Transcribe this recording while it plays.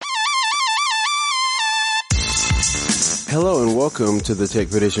Hello and welcome to the Tech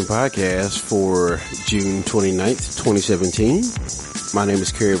Petition Podcast for June 29th, 2017. My name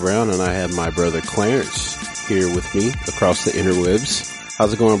is Kerry Brown and I have my brother Clarence here with me across the interwebs.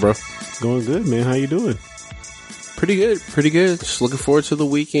 How's it going, bro? Going good, man. How you doing? Pretty good. Just looking forward to the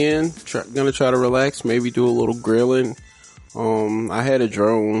weekend. Gonna try to relax, maybe do a little grilling. I had a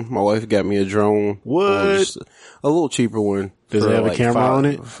drone. My wife got me a drone. What? A little cheaper one. Does it have a camera on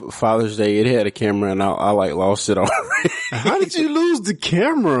it? Father's Day, it had a camera and I lost it already. How did you lose the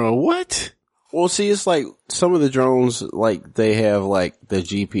camera? What? Well, see, it's like some of the drones, like they have like the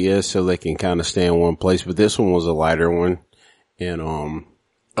GPS so they can kind of stay in one place, but this one was a lighter one. And,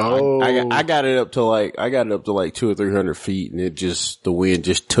 I got it up to like 200 or 300 feet and the wind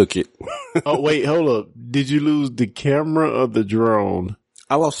just took it. Oh, wait, hold up. Did you lose the camera of the drone?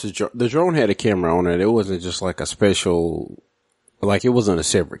 I lost the drone had a camera on it. It wasn't just like a special, like it wasn't a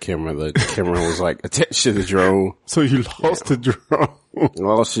separate camera. The camera was like attached to the drone. So you lost the drone?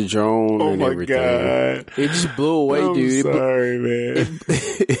 Lost the drone and everything. Oh my God. It just blew away, dude. Sorry, man.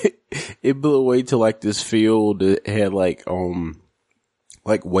 It blew away to like this field that had like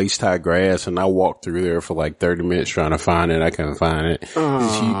waist high grass, and I walked through there for like 30 minutes trying to find it. I couldn't find it.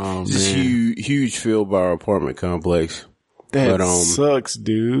 This huge field by our apartment complex. That sucks,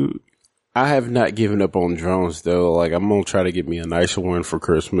 dude. I have not given up on drones though. Like I'm gonna try to get me a nicer one for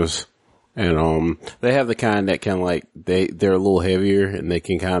Christmas. And they have the kind that can like they're a little heavier and they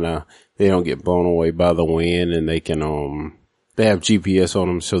don't get blown away by the wind, and they can they have GPS on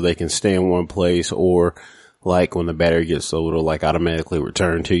them so they can stay in one place, or like when the battery gets low, it'll like automatically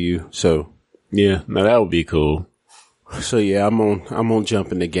return to you. So yeah, now that would be cool. So yeah, I'm gonna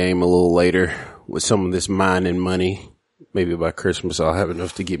jump in the game a little later with some of this mining money. Maybe by Christmas I'll have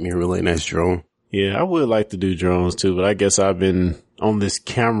enough to get me a really nice drone. Yeah, I would like to do drones too, but I guess I've been on this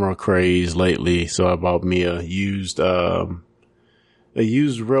camera craze lately, so I bought me a used Rebel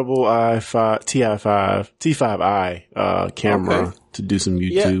T5i camera to do some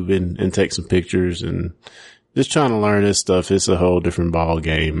YouTube and take some pictures, and just trying to learn this stuff. It's a whole different ball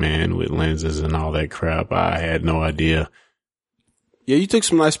game, man, with lenses and all that crap. I had no idea. Yeah, you took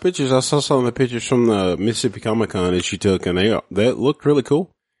some nice pictures. I saw some of the pictures from the Mississippi Comic-Con that you took, and that looked really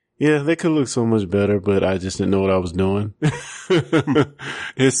cool. Yeah, they could look so much better, but I just didn't know what I was doing.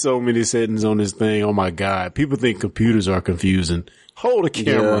 There's so many settings on this thing. Oh my God. People think computers are confusing. Hold a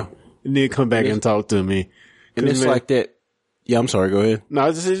camera and then come back and talk to me. And it's like that. Yeah, I'm sorry. Go ahead. No,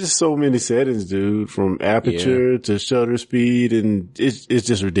 it's just so many settings, dude, from aperture to shutter speed, and it's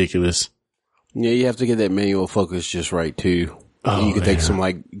just ridiculous. Yeah, you have to get that manual focus just right too. Oh, you can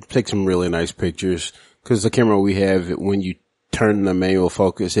take some really nice pictures, because the camera we have, when you turn the manual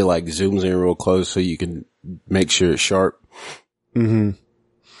focus, it like zooms in real close so you can make sure it's sharp. Mm-hmm.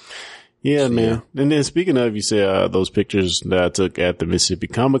 Yeah, so, man. Yeah. And then speaking of, you said those pictures that I took at the Mississippi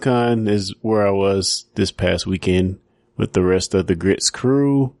Comic-Con is where I was this past weekend with the rest of the Grits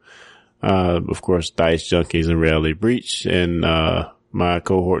crew. Of course, Dice Junkies and Rally Breach, and my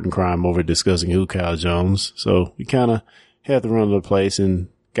cohort in crime over discussing Who Kyle Jones. So we kind of had to run to the place and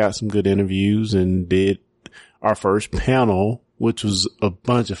got some good interviews and did our first panel, which was a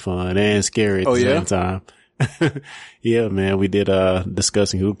bunch of fun and scary at the same time. Yeah, man, we did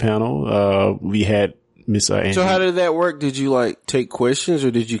discussing who panel. We had Miss Angie. So how did that work? Did you like take questions,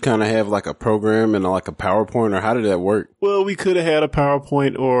 or did you kind of have like a program and like a PowerPoint, or how did that work? Well, we could have had a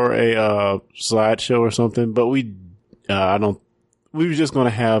PowerPoint or a slideshow or something, but we were just going to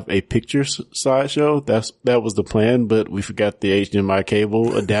have a picture slideshow. That was the plan, but we forgot the HDMI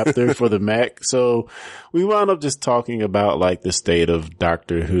cable adapter for the Mac. So we wound up just talking about like the state of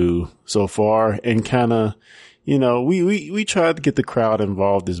Doctor Who so far, and kind of, we tried to get the crowd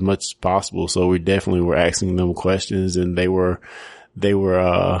involved as much as possible. So we definitely were asking them questions, and they were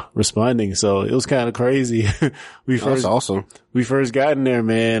responding. So it was kind of crazy. That's awesome. We first got in there,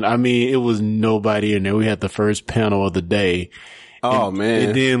 man. I mean, it was nobody in there. We had the first panel of the day. Oh, man.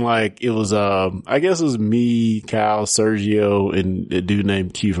 And then like it was, I guess it was me, Kyle, Sergio, and a dude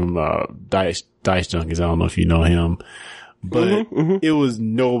named Q from, Dice Junkies. I don't know if you know him, but it was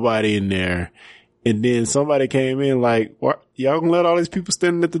nobody in there. And then somebody came in like, what? Y'all gonna let all these people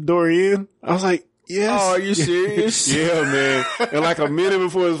standing at the door in? I was like, yes. Oh, are you serious? Yeah, man. And like a minute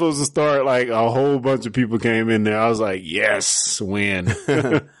before it was supposed to start, like a whole bunch of people came in there. I was like, yes, win.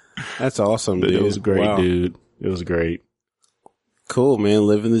 That's awesome, dude. It was great, wow. Dude. It was great. Cool, man.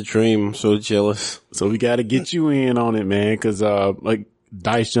 Living the dream. I'm so jealous. So we got to get you in on it, man. Cause, like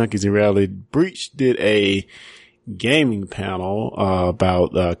Dice Junkies and Rally Breach did a gaming panel,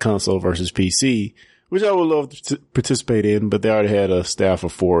 about, console versus PC, which I would love to participate in, but they already had a staff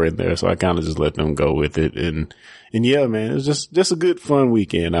of 4 in there, so I kind of just let them go with it. And yeah, man, it was just a good fun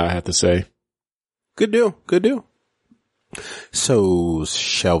weekend, I have to say. Good deal. Good deal. So,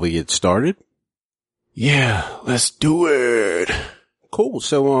 shall we get started? Yeah, let's do it. Cool.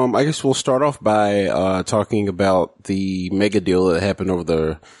 So, I guess we'll start off by, talking about the mega deal that happened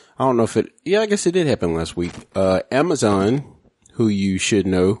I guess it did happen last week. Amazon, who you should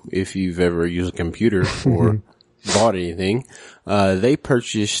know if you've ever used a computer or bought anything, they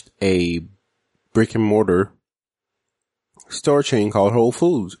purchased a brick and mortar store chain called Whole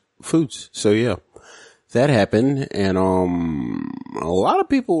Foods. So yeah, that happened. And, a lot of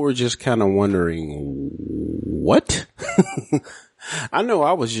people were just kind of wondering, what? I know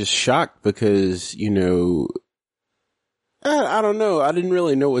I was just shocked because, I don't know. I didn't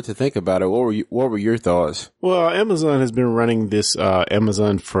really know what to think about it. What were your thoughts? Well, Amazon has been running this,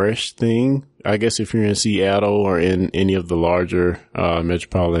 Amazon Fresh thing. I guess if you're in Seattle or in any of the larger,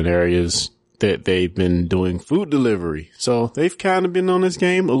 metropolitan areas, that they've been doing food delivery. So they've kind of been on this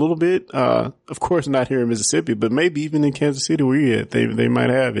game a little bit. Of course not here in Mississippi, but maybe even in Kansas City where you're at, they might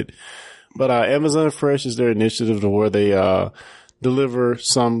have it. But, Amazon Fresh is their initiative to where they, deliver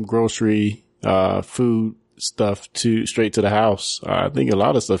some grocery, food stuff straight to the house. I think a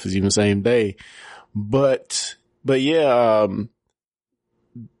lot of stuff is even same day, but yeah,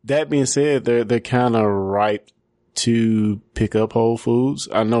 that being said, they're kind of ripe to pick up Whole Foods.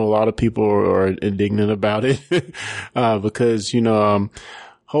 I know a lot of people are indignant about it, because,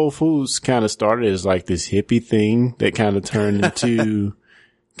 Whole Foods kind of started as like this hippie thing that kind of turned into,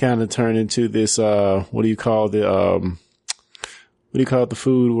 this, what do you call the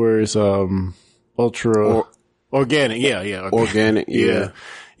food where it's, ultra organic. Yeah. Organic. Yeah.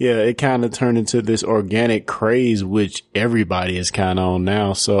 Yeah. It kind of turned into this organic craze, which everybody is kind of on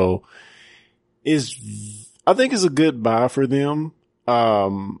now. So I think it's a good buy for them.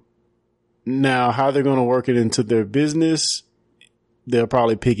 Now how they're going to work it into their business, they'll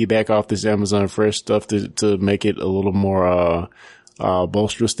probably piggyback off this Amazon Fresh stuff to make it a little more,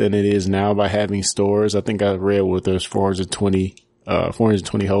 bolsterous than it is now by having stores. I think I read what there's 420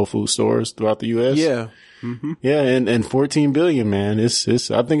 Whole Food stores throughout the U.S. Yeah. Mm-hmm. Yeah. And 14 billion, man. I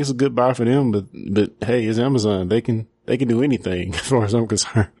think it's a good buy for them, but hey, it's Amazon. They can do anything as far as I'm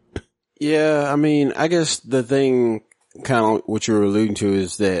concerned. Yeah. I mean, I guess the thing kind of what you're alluding to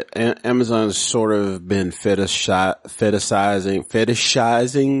is that Amazon's sort of been fetishizing.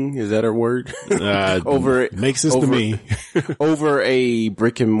 Is that a word? Makes sense to me. Over a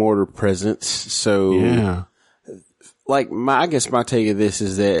brick and mortar presence. So yeah. I guess my take of this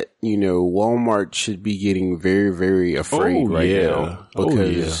is that, Walmart should be getting very, very afraid now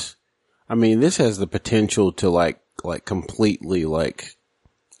because, I mean, this has the potential to like completely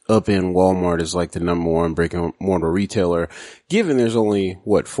upend Walmart as like the number one brick and mortar retailer, given there's only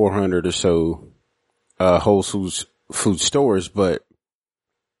 400 or so, Whole Foods food stores. But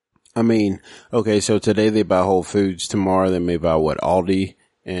I mean, okay, so today they buy Whole Foods, tomorrow they may buy Aldi.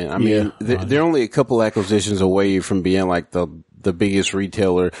 And I mean, they're only a couple acquisitions away from being like the biggest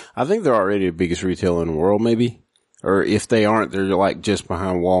retailer. I think they're already the biggest retailer in the world, maybe. Or if they aren't, they're like just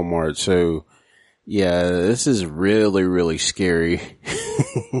behind Walmart. So yeah, this is really, really scary.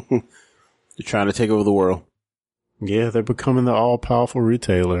 They're trying to take over the world. Yeah, they're becoming the all powerful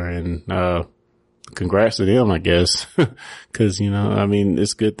retailer, and, congrats to them, I guess. Cause, I mean,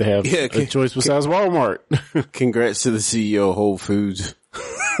 it's good to have a choice besides Walmart. Congrats to the CEO of Whole Foods.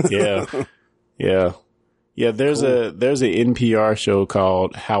 Yeah. There's an NPR show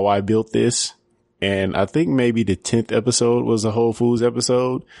called How I Built This. And I think maybe the 10th episode was a Whole Foods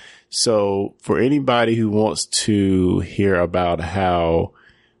episode. So for anybody who wants to hear about how,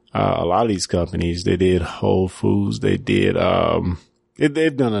 a lot of these companies, they did Whole Foods, they did,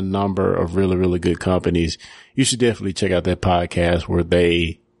 they've done a number of really, really good companies. You should definitely check out that podcast where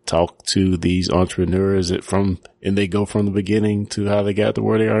they talk to these entrepreneurs and they go from the beginning to how they got to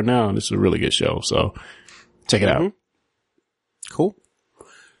where they are now. And it's a really good show. So check it out. Cool.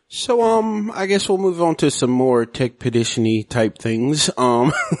 So, I guess we'll move on to some more tech petition-y type things.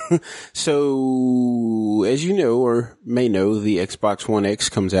 So as you know, or may know, the Xbox One X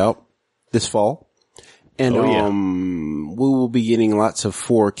comes out this fall. And, we will be getting lots of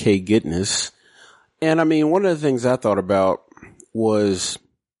 4K goodness. And I mean, one of the things I thought about was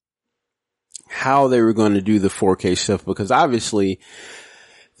how they were going to do the 4K stuff, because obviously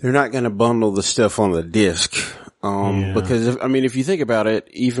they're not going to bundle the stuff on the disc. Because if you think about it,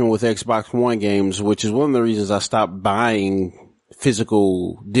 even with Xbox One games, which is one of the reasons I stopped buying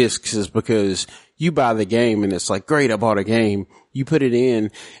physical discs, is because you buy the game and it's like, great, I bought a game. You put it in,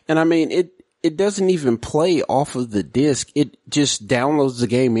 and I mean, it doesn't even play off of the disc. It just downloads the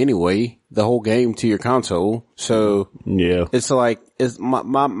game anyway, the whole game to your console. So yeah, it's like,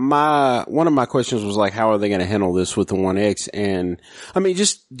 one of my questions was like, how are they going to handle this with the One X? And I mean,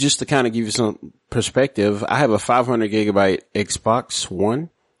 just to kind of give you some perspective, I have a 500 gigabyte Xbox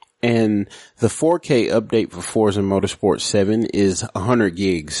One, and the 4K update for Forza Motorsport 7 is 100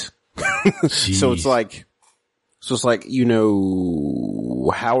 gigs. So it's like,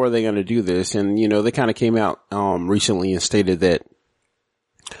 how are they going to do this? And, they kind of came out, recently and stated that,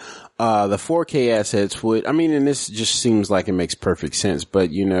 the 4K assets and this just seems like it makes perfect sense, but,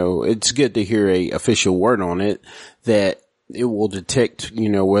 it's good to hear a official word on it that it will detect,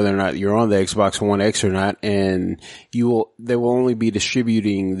 whether or not you're on the Xbox One X or not, and they will only be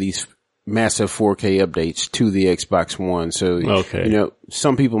distributing these massive 4K updates to the Xbox One. So, okay.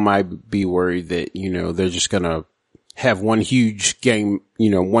 Some people might be worried that, they're just gonna have one huge game,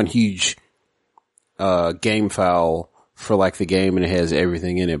 game file for like the game and it has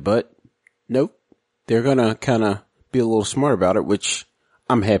everything in it. But nope, they're gonna kind of be a little smart about it, which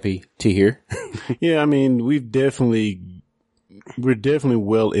I'm happy to hear. Yeah, I mean, we're definitely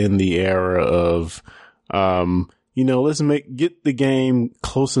well in the era of, let's get the game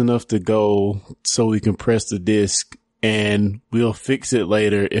close enough to go so we can press the disc and we'll fix it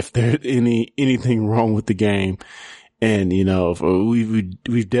later if there's anything wrong with the game. And,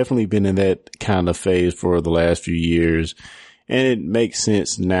 we've definitely been in that kind of phase for the last few years. And it makes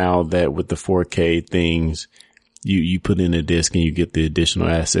sense now that with the 4K things, you put in a disc and you get the additional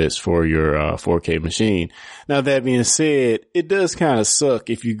assets for your 4K machine. Now, that being said, it does kind of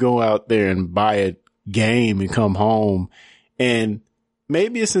suck if you go out there and buy a game and come home and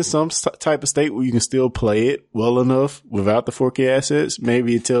maybe it's in some type of state where you can still play it well enough without the 4K assets.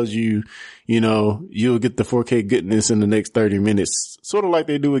 Maybe it tells you, you'll get the 4K goodness in the next 30 minutes, sort of like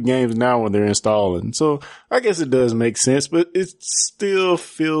they do with games now when they're installing. So I guess it does make sense, but it still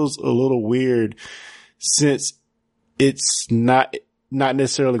feels a little weird since it's not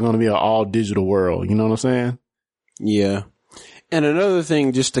necessarily going to be an all digital world. You know what I'm saying? Yeah. And another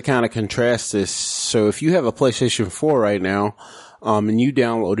thing, just to kind of contrast this. So if you have a PlayStation 4 right now, and you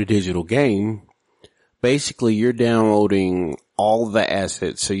download a digital game, basically you're downloading all the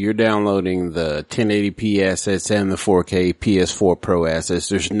assets. So you're downloading the 1080p assets and the 4K PS4 Pro assets.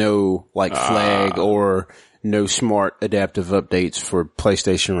 There's no flag or no smart adaptive updates for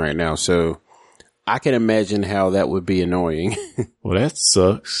PlayStation right now. So I can imagine how that would be annoying. Well, that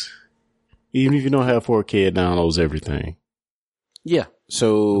sucks. Even if you don't have 4K, it downloads everything. Yeah.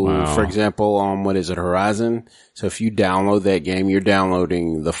 So, For example, what is it, Horizon? So if you download that game, you're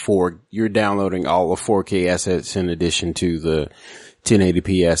downloading all the 4K assets in addition to the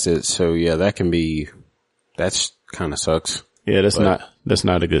 1080p assets. So yeah, that's kind of sucks. Yeah, that's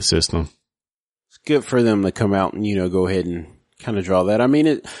not a good system. It's good for them to come out and, go ahead and kind of draw that. I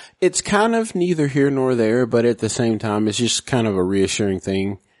mean, it's kind of neither here nor there, but at the same time, it's just kind of a reassuring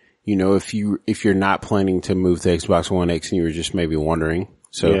thing. If you're not planning to move to Xbox One X and you were just maybe wondering.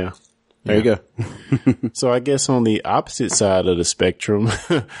 So yeah. There you go. So I guess on the opposite side of the spectrum,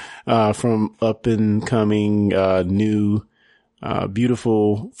 from up and coming, new,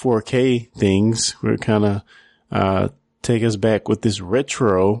 beautiful 4K things, we're kind of, take us back with this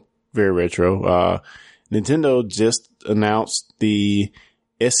very retro. Nintendo just announced the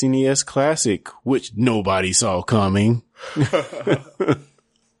SNES Classic, which nobody saw coming.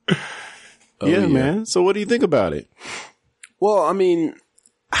 Yeah, man. So what do you think about it? Well, I mean,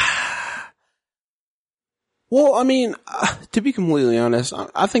 to be completely honest,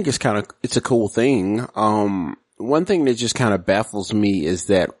 I think it's a cool thing. One thing that just kind of baffles me is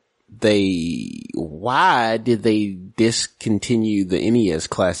that why did they discontinue the NES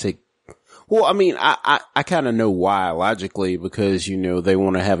Classic? Well, I mean, I kind of know why logically, because, they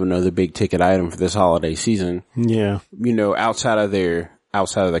want to have another big ticket item for this holiday season. Yeah.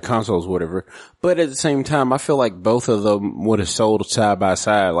 Outside of the consoles, whatever. But at the same time, I feel like both of them would have sold side by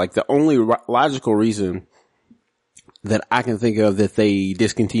side. Like the only logical reason that I can think of that they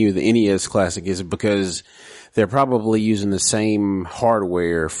discontinued the NES Classic is because they're probably using the same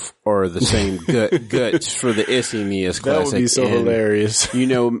hardware or the same guts for the SNES Classic. That would be so hilarious.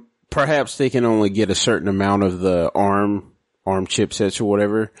 Perhaps they can only get a certain amount of the ARM chipsets or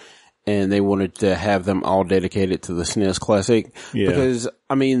whatever. And they wanted to have them all dedicated to the SNES Classic. Yeah. Because,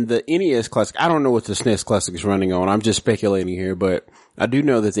 I mean, the NES Classic, I don't know what the SNES Classic is running on. I'm just speculating here, but I do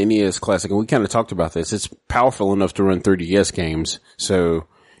know that the NES Classic, and we kind of talked about this, it's powerful enough to run 3DS games. So,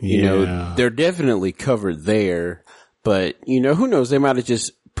 they're definitely covered there. But, who knows? They might have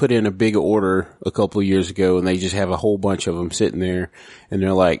just put in a big order a couple of years ago, and they just have a whole bunch of them sitting there, and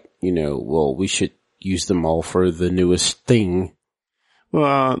they're like, well, we should use them all for the newest thing.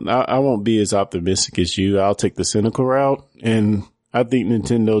 Well, I won't be as optimistic as you. I'll take the cynical route, and I think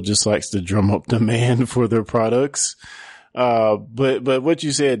Nintendo just likes to drum up demand for their products. But what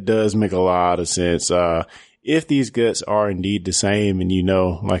you said does make a lot of sense. If these guts are indeed the same, and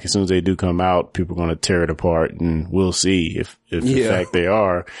like as soon as they do come out, people are going to tear it apart, and we'll see if in fact they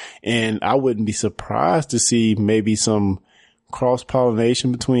are. And I wouldn't be surprised to see maybe some cross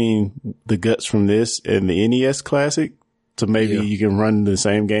pollination between the guts from this and the NES Classic. So maybe you can run the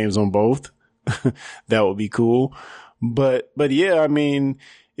same games on both. That would be cool. But yeah, I mean,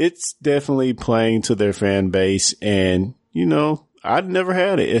 it's definitely playing to their fan base, and I'd never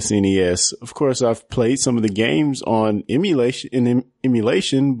had an SNES. Of course, I've played some of the games on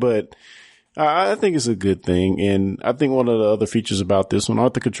emulation, but I think it's a good thing. And I think one of the other features about this one,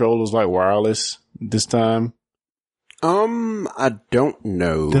 aren't the controllers like wireless this time? I don't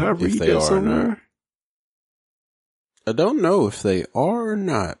know. Did I read that somewhere? I don't know if they are or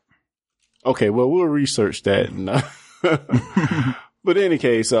not. Okay, well, we'll research that. But in any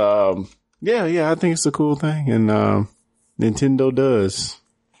case, yeah, I think it's a cool thing, and Nintendo does.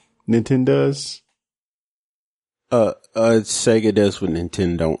 Sega does what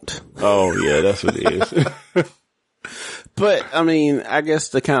Nintendo don't. Oh yeah, that's what it is. But I mean, I guess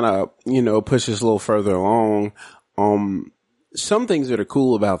to kind of push us a little further along, some things that are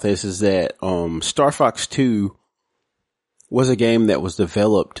cool about this is that Star Fox 2 was a game that was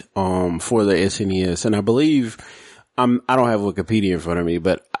developed for the SNES, and I believe I don't have Wikipedia in front of me,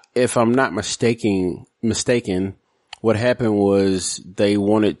 but if I'm not mistaken, what happened was they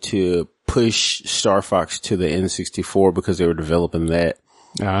wanted to push Star Fox to the N64 because they were developing that.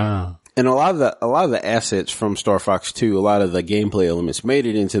 Ah. And a lot of the assets from Star Fox 2, a lot of the gameplay elements made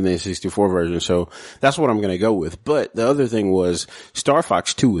it into the N64 version, so that's what I'm going to go with. But the other thing was Star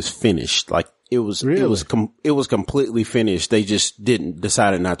Fox 2 was finished. Like, it was completely finished. They just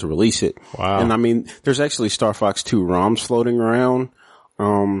decided not to release it. Wow. And I mean, there's actually Star Fox 2 ROMs floating around.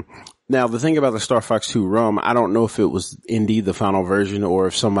 Now the thing about the Star Fox 2 ROM, I don't know if it was indeed the final version or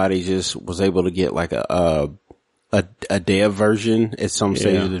if somebody just was able to get like a dev version at some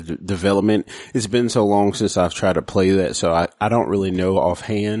stage of the development. It's been so long since I've tried to play that, so I don't really know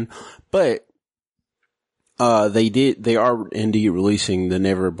offhand, but they are indeed releasing the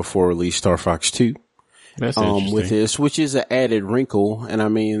never before released Star Fox 2. That's interesting. With this, which is an added wrinkle. And I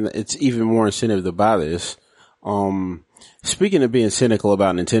mean, it's even more incentive to buy this. Speaking of being cynical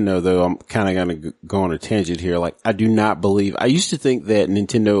about Nintendo though, I'm kind of going to go on a tangent here. Like, I used to think that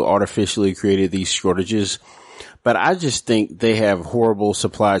Nintendo artificially created these shortages, but I just think they have horrible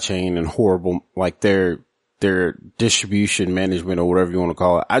supply chain and horrible, like their distribution management or whatever you want to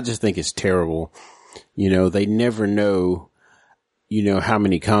call it. I just think it's terrible. They never know, how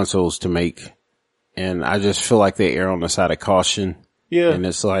many consoles to make. And I just feel like they err on the side of caution. Yeah. And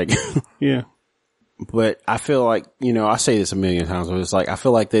it's like, yeah. But I feel like, I say this a million times, but it's like, I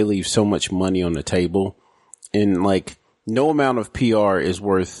feel like they leave so much money on the table, and like no amount of PR is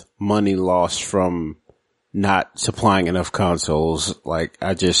worth money lost from not supplying enough consoles. Like,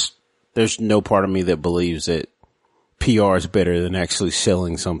 there's no part of me that believes that PR is better than actually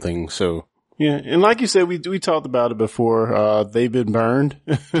selling something. So. Yeah, and like you said, we talked about it before. They've been burned.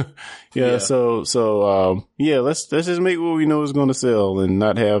 Yeah. So let's just make what we know is going to sell and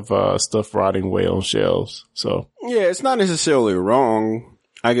not have stuff rotting away on shelves. So yeah, it's not necessarily wrong.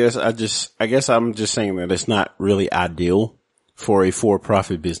 I guess I'm just saying that it's not really ideal for a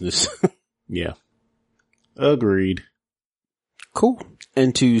for-profit business. Yeah, agreed. Cool.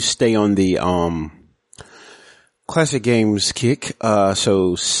 And to stay on the classic games kick,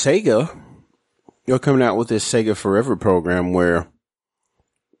 so Sega. You're coming out with this Sega Forever program where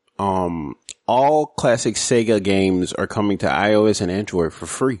all classic Sega games are coming to iOS and Android for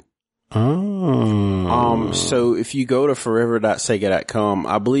free. Oh. So if you go to forever.sega.com,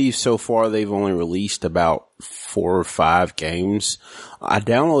 I believe so far they've only released about 4 or 5 games. I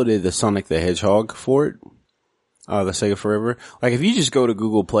downloaded the Sonic the Hedgehog for it. The Sega Forever. Like, if you just go to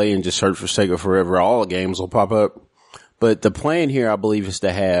Google Play and just search for Sega Forever, all the games will pop up. But the plan here, I believe, is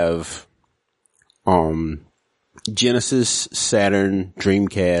to have Genesis, Saturn,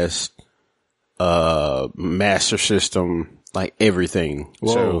 Dreamcast, Master System, like everything.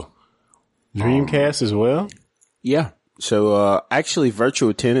 Whoa. So Dreamcast as well? Yeah. So actually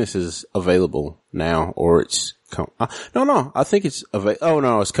Virtua Tennis is available now, or it's no, I think it's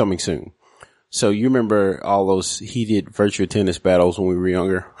it's coming soon. So you remember all those heated Virtua Tennis battles when we were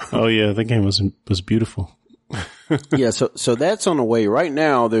younger? Oh yeah, that game was beautiful. Yeah, so that's on the way. Right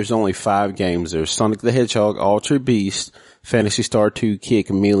now, there's only 5 games. There's Sonic the Hedgehog, Altered Beast, Phantasy Star 2, Kid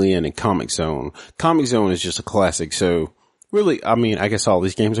Chameleon, and Comic Zone. Comic Zone is just a classic, so really, I mean, I guess all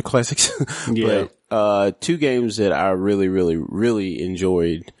these games are classics. Yeah. But 2 games that I really, really, really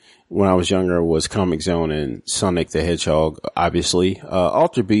enjoyed when I was younger was Comic Zone and Sonic the Hedgehog, obviously.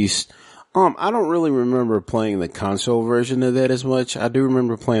 Altered Beast, I don't really remember playing the console version of that as much. I do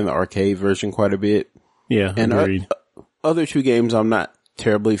remember playing the arcade version quite a bit. Yeah, And agreed. other 2 games I'm not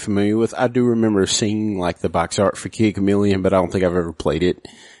terribly familiar with. I do remember seeing like the box art for Kid Chameleon, but I don't think I've ever played it.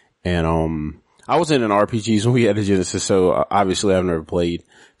 And I was in an RPGs when we had a Genesis, so obviously I've never played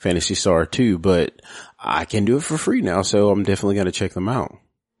Phantasy Star 2, but I can do it for free now, so I'm definitely going to check them out.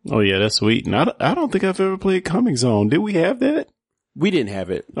 Oh yeah, that's sweet. And I don't think I've ever played Comic Zone. Did we have that? We didn't have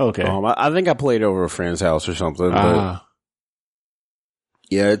it. Okay. I think I played over a friend's house or something, but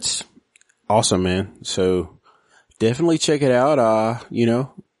yeah, it's awesome, man. So definitely check it out.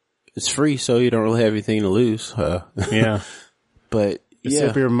 It's free, so you don't really have anything to lose. Yeah. But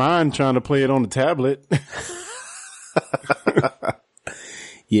Except your mind trying to play it on the tablet.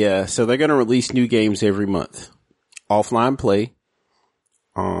 Yeah, so they're going to release new games every month. Offline play,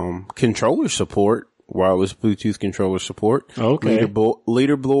 controller support, wireless Bluetooth controller support, Okay.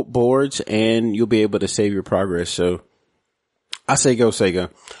 leaderboards, and you'll be able to save your progress. So I say go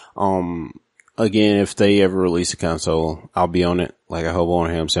Sega. Again, if they ever release a console, I'll be on it like a hobo on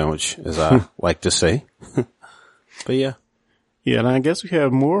a ham sandwich, as I like to say. But yeah. Yeah, and I guess we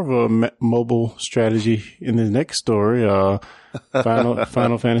have more of a mobile strategy in the next story. Final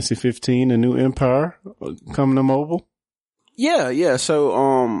Fantasy 15, A New Empire, coming to mobile. Yeah.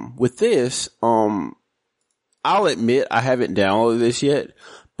 So, with this, I'll admit I haven't downloaded this yet,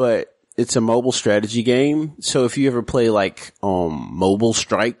 but it's a mobile strategy game. So if you ever play like, Mobile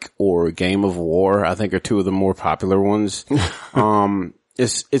Strike or Game of War, I think are 2 of the more popular ones.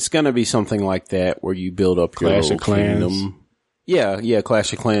 It's gonna be something like that where you build up your Clash little of Clans. kingdom. Yeah,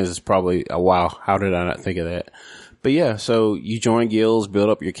 Clash of Clans is probably, wow, how did I not think of that? But yeah, so you join guilds, build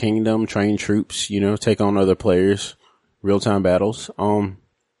up your kingdom, train troops, take on other players, real-time battles. And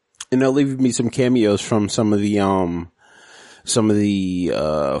they'll leave me some cameos from some of the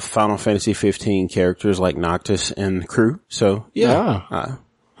Final Fantasy 15 characters like Noctis and crew. So yeah.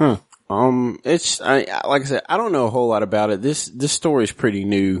 It's, like I said, I don't know a whole lot about it. This story is pretty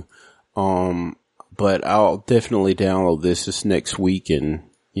new. But I'll definitely download this next week, and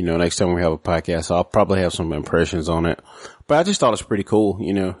next time we have a podcast, I'll probably have some impressions on it. But I just thought it's pretty cool.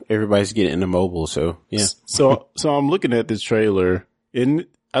 Everybody's getting into mobile, so yeah. So I'm looking at this trailer, and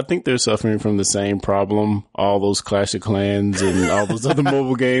I think they're suffering from the same problem. All those Clash of Clans and all those other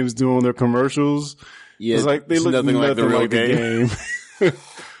mobile games doing their commercials. Yeah, it's like they look nothing like the real game.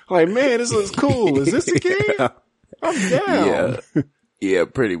 Like, man, this looks cool. Is this a game? I'm down. Yeah,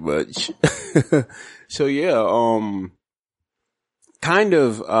 pretty much. So yeah, kind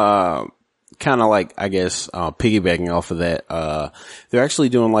of like, I guess, piggybacking off of that, they're actually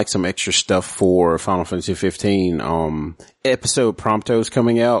doing like some extra stuff for Final Fantasy 15. Episode Prompto's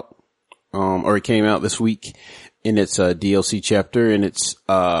coming out, or it came out this week, and it's a DLC chapter, and it's,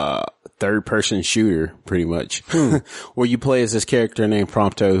 third person shooter, pretty much, where you play as this character named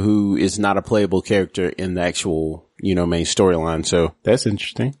Prompto, who is not a playable character in the actual, main storyline. So that's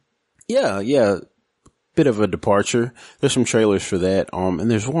interesting. Yeah. Bit of a departure. There's some trailers for that. And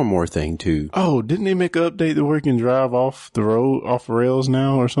there's one more thing too. Oh, didn't they make an update to where you can drive off the road, off rails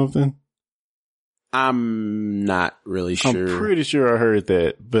now or something? I'm not really sure. I'm pretty sure I heard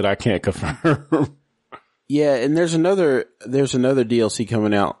that, but I can't confirm. Yeah, and there's another DLC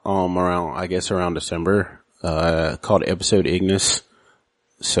coming out, around December, called Episode Ignis.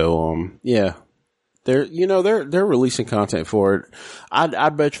 So, yeah. They're releasing content for it.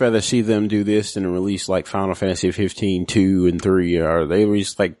 I'd much rather see them do this than release like Final Fantasy 15, 2, and 3, or they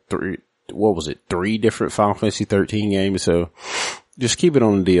released like 3 different Final Fantasy 13 games. So just keep it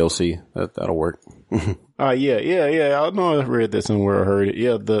on the DLC. That'll work. Yeah. I know I read that somewhere. I heard it.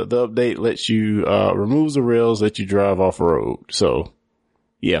 Yeah. The update lets you, removes the rails, lets you drive off a road. So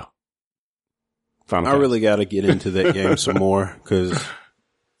yeah. I really got to get into that game some more, because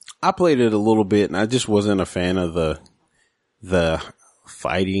I played it a little bit and I just wasn't a fan of the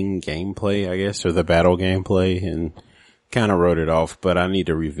fighting gameplay, I guess, or the battle gameplay, and kind of wrote it off, but I need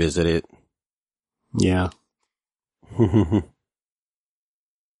to revisit it. Yeah.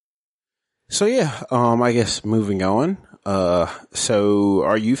 So yeah, I guess moving on. So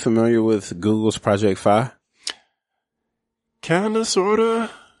are you familiar with Google's Project Fi? Kinda, sorta.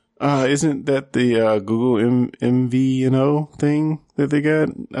 Isn't that the Google MVNO thing that they got?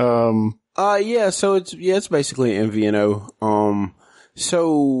 Yeah, so it's basically MVNO.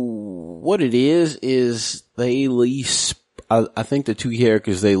 So what it is they lease, I think the two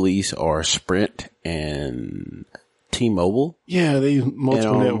carriers they lease are Sprint and T-Mobile. Yeah, they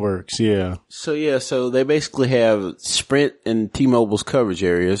multiple networks. Yeah. So they basically have Sprint and T-Mobile's coverage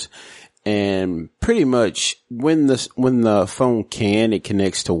areas, and pretty much when the phone it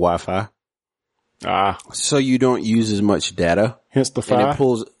connects to Wi-Fi. So you don't use as much data. Hence the and five. it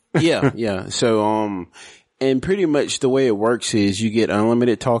pulls. Yeah. So and pretty much the way it works is you get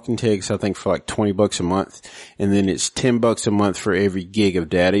unlimited talking text, I think for like $20 a month, and then it's $10 a month for every gig of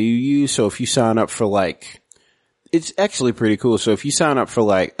data you use. So if you sign up for it's actually pretty cool. So if you sign up for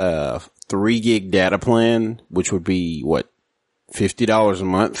like a 3 gig data plan, which would be $50 a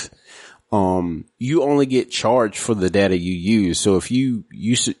month, you only get charged for the data you use. So if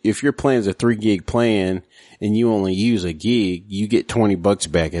your plan's a 3 gig plan and you only use a gig, you get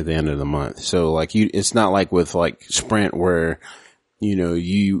 $20 back at the end of the month. So it's not like with Sprint where,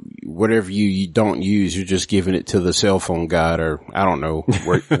 whatever you don't use, you're just giving it to the cell phone guide, or I don't know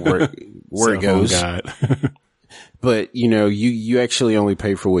where it goes. But, you actually only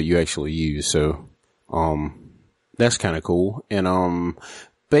pay for what you actually use. So, that's kind of cool. And,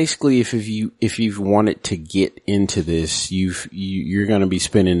 basically if you've wanted to get into this, you're going to be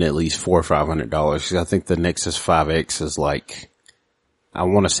spending at least $400 or $500. Cause I think the Nexus 5X is I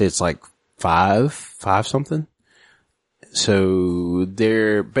want to say it's five something. So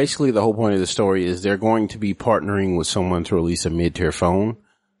basically the whole point of the story is they're going to be partnering with someone to release a mid-tier phone.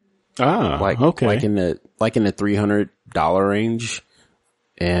 Okay. Like in the $300 range.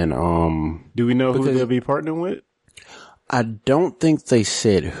 And, do we know who they'll be partnering with? I don't think they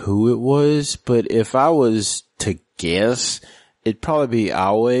said who it was, but if I was to guess, it'd probably be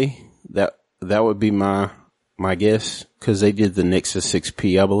Huawei. That would be my guess, cause they did the Nexus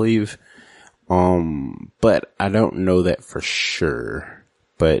 6P, I believe. But I don't know that for sure,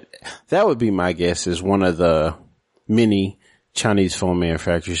 but that would be my guess, is one of the many Chinese phone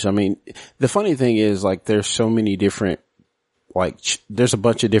manufacturers. I mean, the funny thing is there's so many different, there's a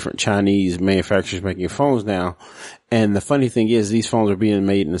bunch of different Chinese manufacturers making phones now. And the funny thing is these phones are being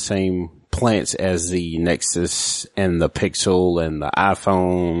made in the same plants as the Nexus and the Pixel and the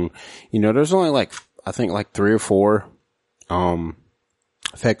iPhone. There's only I think 3 or 4,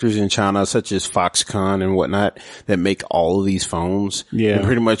 factories in China, such as Foxconn and whatnot, that make all of these phones. Yeah. And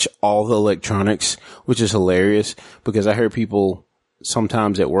pretty much all the electronics, which is hilarious because I hear people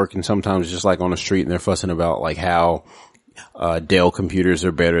sometimes at work and sometimes just on the street and they're fussing about how Dell computers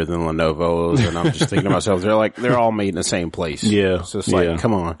are better than Lenovo's, and I'm just thinking to myself, they're all made in the same place. Yeah. So it's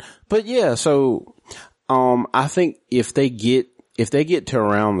come on. But yeah, so, I think if they get to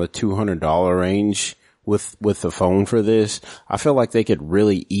around the $200 range with the phone for this, I feel like they could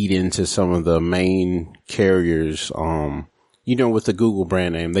really eat into some of the main carriers, with the Google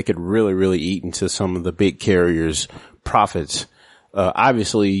brand name, they could really, really eat into some of the big carriers' profits.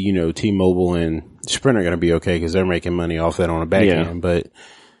 Obviously, T-Mobile and Sprint are going to be okay because they're making money off that on the back end.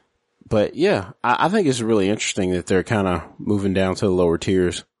 But yeah, I think it's really interesting that they're kind of moving down to the lower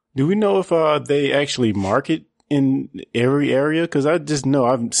tiers. Do we know if they actually market in every area? Because I just know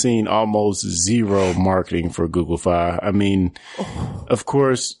I've seen almost zero marketing for Google Fi. I mean, of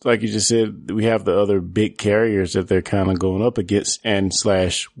course, like you just said, we have the other big carriers that they're kind of going up against and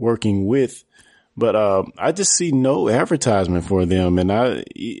 / working with. But I just see no advertisement for them, and I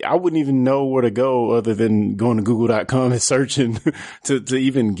wouldn't even know where to go other than going to Google.com and searching to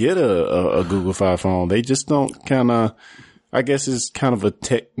even get a Google Fi phone. They just don't I guess it's kind of a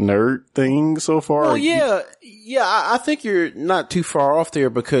tech nerd thing so far. Well, yeah, I think you're not too far off there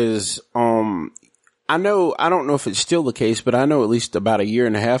because I don't know if it's still the case, but I know at least about a year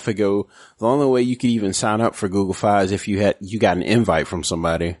and a half ago, the only way you could even sign up for Google Fi is if you got an invite from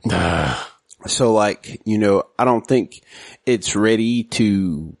somebody. So I don't think it's ready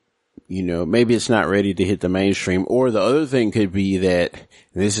to, maybe it's not ready to hit the mainstream. Or the other thing could be that,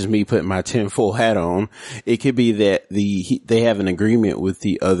 and this is me putting my tinfoil hat on, it could be that they have an agreement with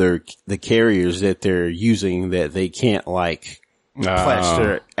the carriers that they're using that they can't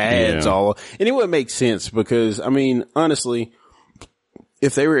plaster ads all. And it would make sense because, I mean, honestly,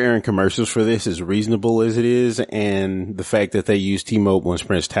 if they were airing commercials for this as reasonable as it is, and the fact that they use T-Mobile and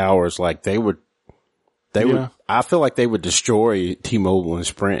Sprint's towers, they would, I feel like they would destroy T-Mobile and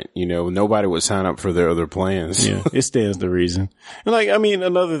Sprint. Nobody would sign up for their other plans. Yeah, it stands to reason. And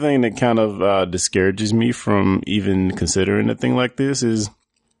another thing that kind of, discourages me from even considering a thing like this is,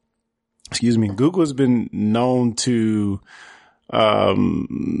 Google's been known to,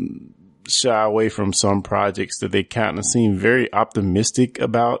 shy away from some projects that they kind of seem very optimistic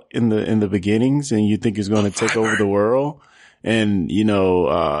about in the beginnings, and you think it's going to take over the world. And,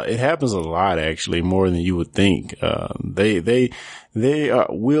 it happens a lot, actually, more than you would think. They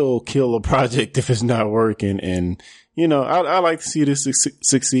will kill a project if it's not working. And, I like to see this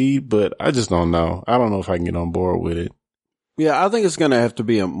succeed, but I just don't know. I don't know if I can get on board with it. Yeah, I think it's going to have to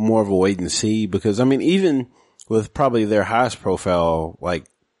be more of a wait and see, because, I mean, even with probably their highest profile, like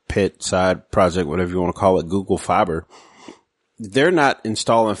pet side project, whatever you want to call it, Google Fiber, they're not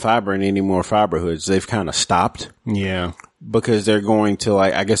installing fiber in any more fiber hoods. They've kind of stopped. Yeah. Because they're going to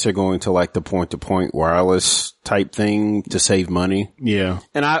the point-to-point wireless type thing to save money. Yeah.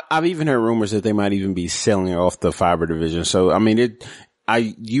 And I've even heard rumors that they might even be selling off the fiber division. So, I mean,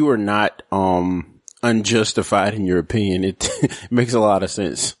 you are not, unjustified in your opinion. It makes a lot of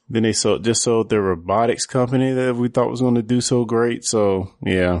sense. Then they sold their robotics company that we thought was going to do so great. So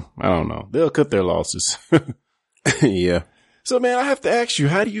yeah, I don't know. They'll cut their losses. Yeah. So man, I have to ask you,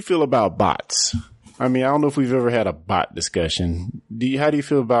 how do you feel about bots? I mean, I don't know if we've ever had a bot discussion. How do you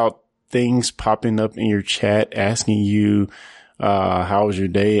feel about things popping up in your chat asking you, how was your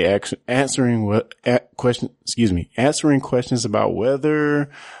day? Answering questions about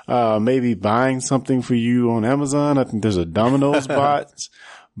weather, maybe buying something for you on Amazon. I think there's a Domino's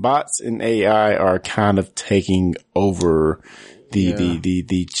bots and AI are kind of taking over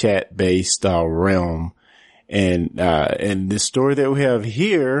the chat based realm. And the story that we have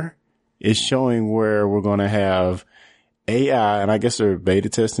here is showing where we're going to have AI, and I guess they're beta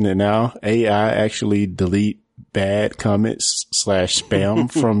testing it now. AI actually delete bad comments /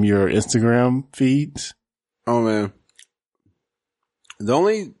 spam from your Instagram feeds. Oh man. The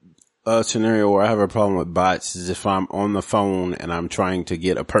only scenario where I have a problem with bots is if I'm on the phone and I'm trying to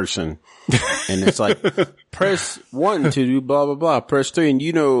get a person and it's like, press 1 to do blah, blah, blah, press 3. And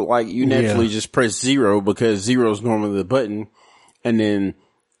you naturally just press 0 because 0 is normally the button. And then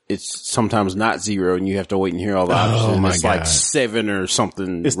it's sometimes not 0 and you have to wait and hear all the options. And it's like 7 or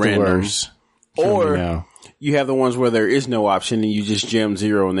something it's random. The worst. Or you have the ones where there is no option and you just jam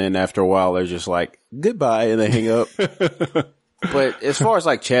 0 and then after a while they're just like, goodbye, and they hang up. But as far as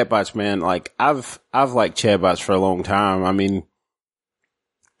like chatbots, man, like I've liked chatbots for a long time. I mean,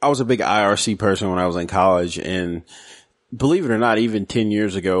 I was a big IRC person when I was in college, and believe it or not, even 10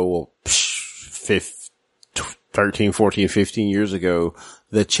 years ago, 13, 14, 15 years ago,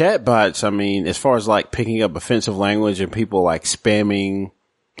 the chatbots, I mean, as far as like picking up offensive language and people like spamming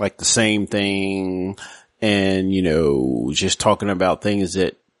like the same thing and, just talking about things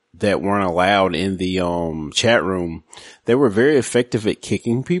that weren't allowed in the chat room, they were very effective at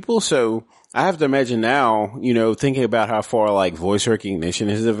kicking people. So I have to imagine now, thinking about how far like voice recognition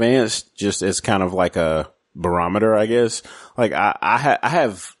has advanced, just as kind of like a barometer, I guess. Like I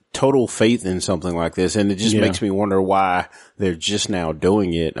have total faith in something like this, and it just makes me wonder why they're just now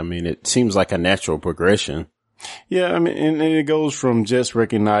doing it. I mean, it seems like a natural progression. Yeah, I mean, and it goes from just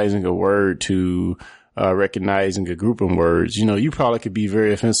recognizing a word to recognizing a group of words. You probably could be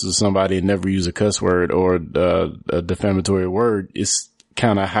very offensive to somebody and never use a cuss word or a defamatory word. It's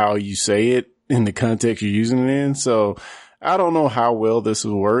kind of how you say it in the context you're using it in. So I don't know how well this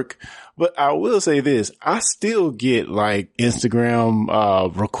will work, but I will say this. I still get like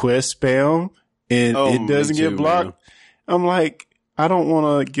Instagram request spam and it doesn't get blocked. Man. I'm like, I don't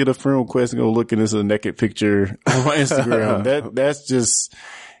want to get a friend request and go look at this a naked picture on my Instagram. That's just,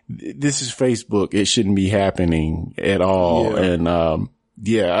 this is Facebook. It shouldn't be happening at all.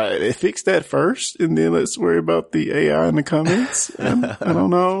 Yeah. And, fix that first and then let's worry about the AI in the comments. I don't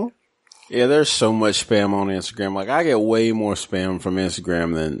know. Yeah, there's so much spam on Instagram. Like I get way more spam from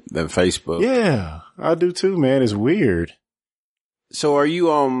Instagram than Facebook. Yeah, I do too, man. It's weird. So are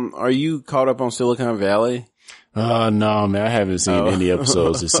you caught up on Silicon Valley? No, man, I haven't seen any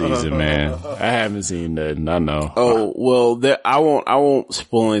episodes this season, man. I haven't seen nothing. I know. Oh, well, I won't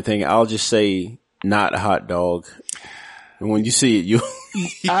spoil anything. I'll just say not a hot dog. And when you see it,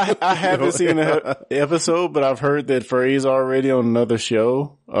 I haven't seen the episode, but I've heard that phrase already on another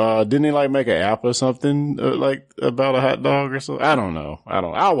show. Didn't he like make an app or something like about a hot dog or something? I don't know.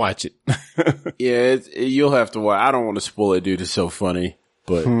 I'll watch it. Yeah, you'll have to watch. I don't want to spoil it, dude. It's so funny,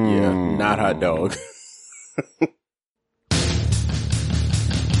 but yeah, not hot dog.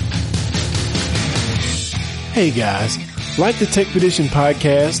 Hey guys, like the Tech Petition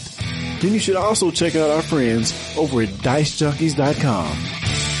podcast? Then you should also check out our friends over at DiceJunkies.com.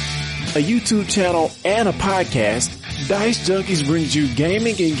 A YouTube channel and a podcast, Dice Junkies brings you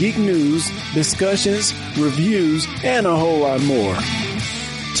gaming and geek news, discussions, reviews, and a whole lot more.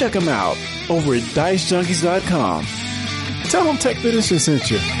 Check them out over at DiceJunkies.com. Tell them Tech Petition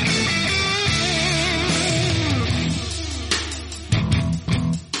sent you.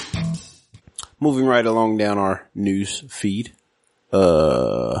 moving right along down our news feed.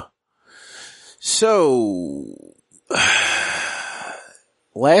 So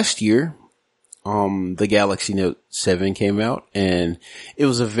last year, the Galaxy Note 7 came out, and it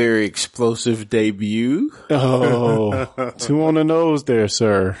was a very explosive debut. Oh, 2 on the nose there,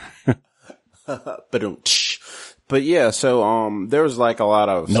 sir. But yeah, so there was like a lot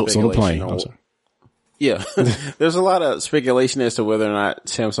of notes on the plane. Yeah, there's a lot of speculation as to whether or not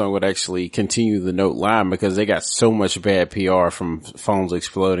Samsung would actually continue the Note line, because they got so much bad PR from phones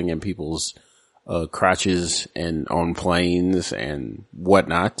exploding in people's crotches and on planes and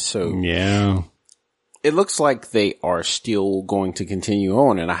whatnot. So yeah, it looks like they are still going to continue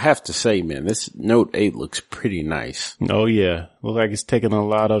on. And I have to say, man, this Note 8 looks pretty nice. Oh yeah, looks like it's taking a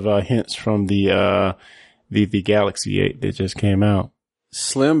lot of hints from the Galaxy 8 that just came out.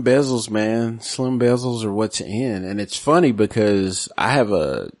 Slim bezels, man. Slim bezels are what's in. And it's funny because I have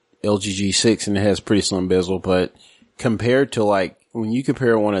a LG G6 and it has pretty slim bezel, but compared to like, when you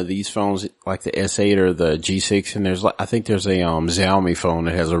compare one of these phones, like the S8 or the G6, and I think there's a, Xiaomi phone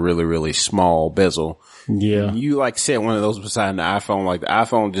that has a really, really small bezel. Yeah. You like set one of those beside the iPhone, like the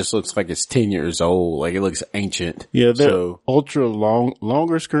iPhone just looks like it's 10 years old. Like it looks ancient. Yeah. They're ultra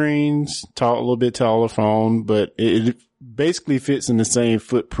longer screens, a little bit taller phone, but it basically fits in the same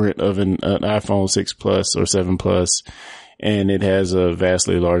footprint of an iPhone 6 Plus or 7 Plus, and it has a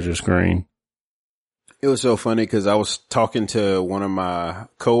vastly larger screen. It was so funny because I was talking to one of my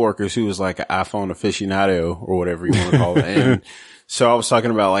coworkers who was like an iPhone aficionado or whatever you want to call it. And so I was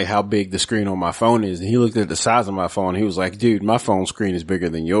talking about like how big the screen on my phone is, and he looked at the size of my phone. He was like, dude, my phone screen is bigger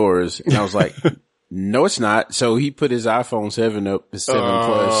than yours. And I was like, no, it's not. So he put his iPhone 7 up, the 7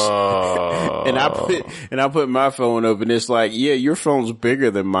 Plus, and I put my phone up, and it's like, yeah, your phone's bigger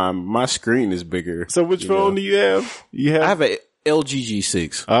than mine. My screen is bigger. So which phone do you have? I have a LG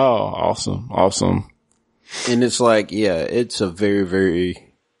G6. Oh, awesome. And it's like, yeah, it's a very,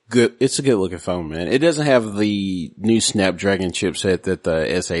 very good, it's a good looking phone, man. It doesn't have the new Snapdragon chipset that the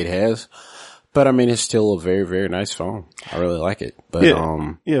S8 has, but I mean, it's still a very, very nice phone. I really like it. But,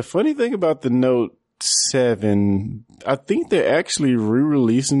 funny thing about the Note 7, I think they're actually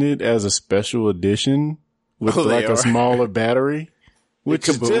re-releasing it as a special edition with a smaller battery, which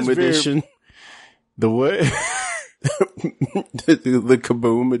is just edition. The what? the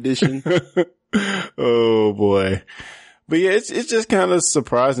Kaboom edition. Oh boy. But yeah, it's just kind of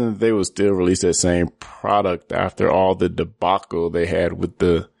surprising that they would still release that same product after all the debacle they had with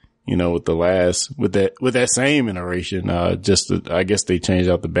that same iteration. I guess they changed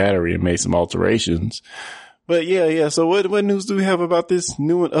out the battery and made some alterations. But yeah. So what news do we have about this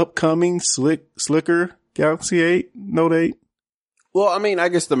new and upcoming slicker Galaxy 8, Note 8? Well, I mean, I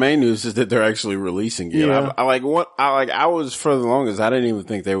guess the main news is that they're actually releasing it. Yeah. I was for the longest, I didn't even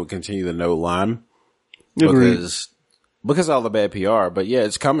think they would continue the Note line because of all the bad PR. But yeah,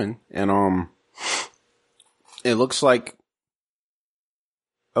 it's coming, and it looks like.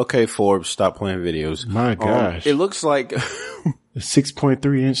 Okay, Forbes, stop playing videos. My gosh, it looks like a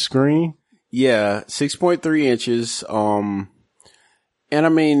 6.3 inch screen. Yeah, 6.3 inches. And I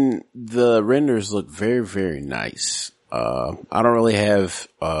mean, the renders look very, very nice. I don't really have,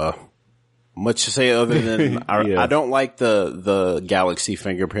 much to say other than I don't like the Galaxy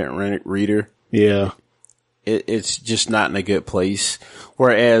fingerprint reader. Yeah. It's just not in a good place.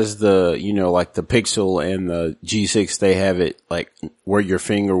 Whereas the Pixel and the G6, they have it like where your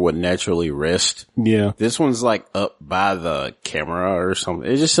finger would naturally rest. Yeah. This one's like up by the camera or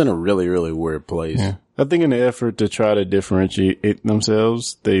something. It's just in a really, really weird place. Yeah. I think in the effort to try to differentiate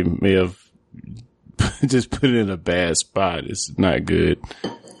themselves, they may have just put it in a bad spot. It's not good.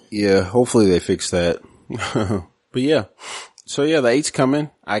 Yeah, hopefully they fix that. But yeah. So yeah, the 8's coming.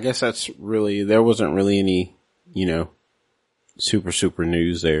 I guess there wasn't really any, super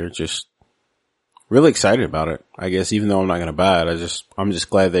news there. Just really excited about it. I guess even though I'm not going to buy it, I'm just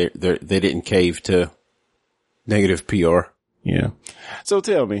glad they didn't cave to negative PR. Yeah. So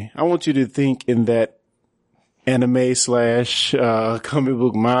tell me, I want you to think in that anime / comic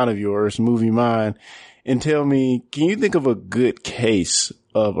book mind of yours, movie mind, and tell me, can you think of a good case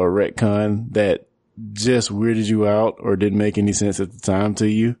of a retcon that just weirded you out or didn't make any sense at the time to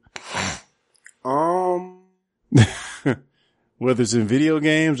you? Whether it's in video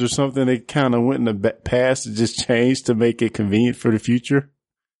games or something that kind of went in the past and just changed to make it convenient for the future?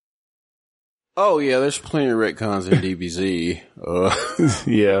 Oh yeah, there's plenty of retcons in DBZ.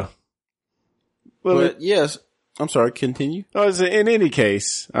 Yeah. Well, but yes, I'm sorry, continue. In any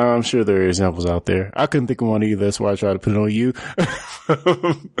case, I'm sure there are examples out there. I couldn't think of one either. That's why I tried to put it on you.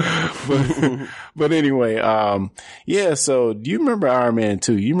 but anyway, yeah, so do you remember Iron Man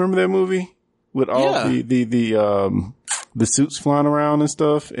 2? You remember that movie? with all Yeah. the suits flying around and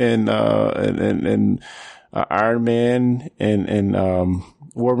stuff, and Iron Man and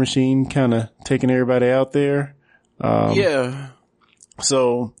War Machine kind of taking everybody out there. Yeah.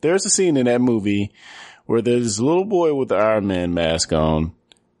 So there's a scene in that movie where there's this little boy with the Iron Man mask on,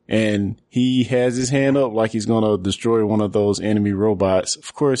 and he has his hand up like he's going to destroy one of those enemy robots.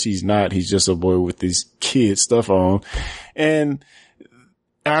 Of course he's not. He's just a boy with these kid stuff on. And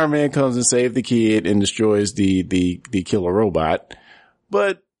Iron Man comes and saves the kid and destroys the killer robot.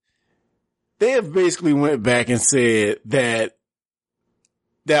 But they have basically went back and said that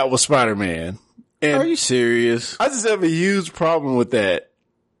was Spider-Man. And Are you serious? I just have a huge problem with that.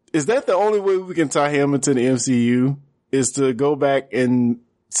 Is that the only way we can tie him into the MCU? Is to go back and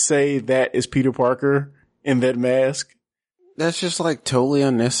say that is Peter Parker in that mask? That's just like totally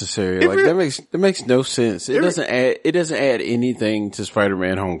unnecessary. That makes no sense. It doesn't add anything to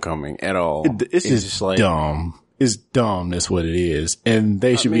Spider-Man Homecoming at all. It's just like dumb. It's dumb. That's what it is. And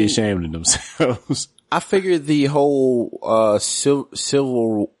they should be ashamed of themselves. I figured the whole,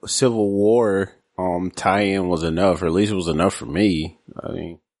 Civil War, tie-in was enough, or at least it was enough for me. I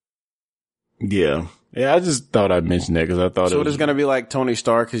mean. Yeah. Yeah, I just thought I'd mention that because I thought so it was going to be like Tony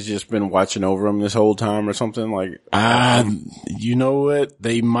Stark has just been watching over him this whole time or something like. You know what?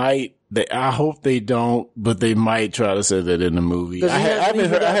 They might. I hope they don't, but they might try to say that in the movie. I haven't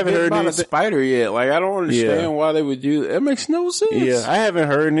heard about a spider yet. Like I don't understand why they would do that. It makes no sense. Yeah, I haven't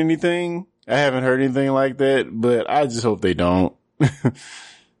heard anything. Like that, but I just hope they don't.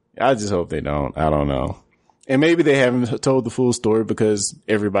 I just hope they don't. I don't know. And maybe they haven't told the full story because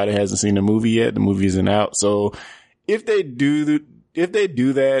everybody hasn't seen the movie yet. The movie isn't out. So if they do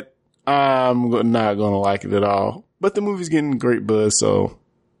that, I'm not going to like it at all. But the movie's getting great buzz. So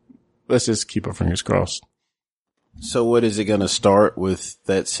let's just keep our fingers crossed. So what is it going to start with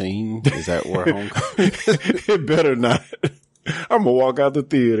that scene? Is that where Homecoming? It better not. I'm going to walk out the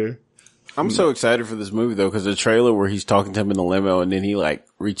theater. I'm so excited for this movie though, because the trailer where he's talking to him in the limo and then he like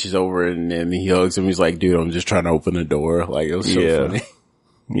reaches over and then he hugs him. He's like, dude, I'm just trying to open the door. Like it was so funny.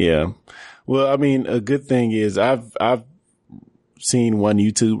 Yeah. Well, I mean, a good thing is I've seen one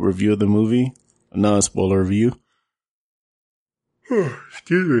YouTube review of the movie, a non-spoiler review.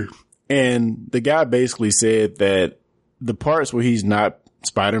 Excuse me. And the guy basically said that the parts where he's not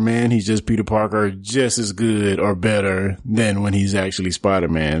Spider-Man, he's just Peter Parker, just as good or better than when he's actually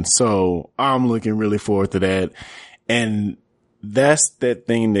Spider-Man. So I'm looking really forward to that. And that's that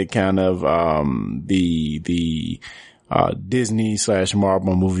thing that kind of, the Disney /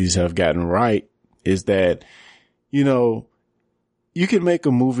 Marvel movies have gotten right, is that, you know, you can make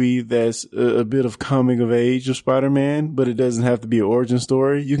a movie that's a bit of coming of age of Spider-Man, but it doesn't have to be an origin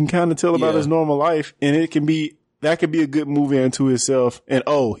story. You can kind of tell about his normal life, and that could be a good movie unto itself. And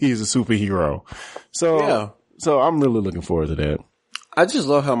he's a superhero. So I'm really looking forward to that. I just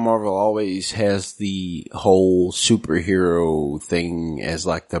love how Marvel always has the whole superhero thing as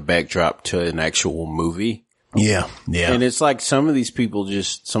like the backdrop to an actual movie. Yeah. Yeah. And it's like some of these people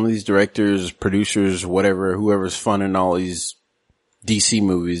some of these directors, producers, whatever, whoever's funding all these DC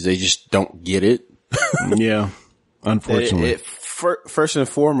movies, they just don't get it. Yeah. Unfortunately. First and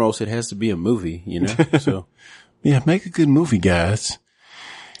foremost, it has to be a movie, you know? So. Yeah, make a good movie, guys.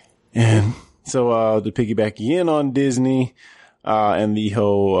 And so, to piggyback again on Disney, and the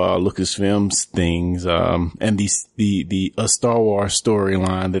whole, Lucasfilms things, and the Star Wars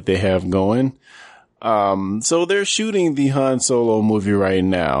storyline that they have going. So they're shooting the Han Solo movie right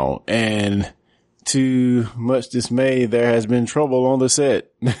now, and to much dismay, there has been trouble on the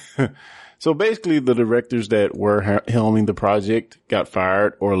set. So basically the directors that were helming the project got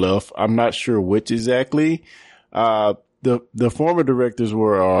fired or left. I'm not sure which exactly. The former directors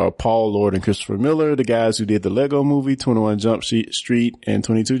were, Paul Lord and Christopher Miller, the guys who did the Lego movie, 21 Jump Street and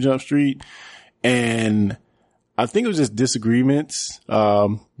 22 Jump Street. And I think it was just disagreements,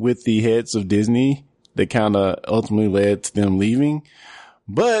 with the heads of Disney that kind of ultimately led to them leaving.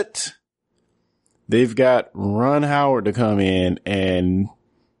 But they've got Ron Howard to come in and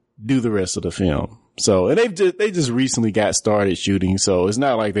do the rest of the film. So, and they just recently got started shooting. So it's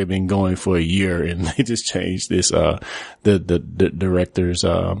not like they've been going for a year and they just changed this, the directors.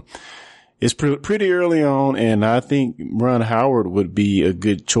 It's pretty early on. And I think Ron Howard would be a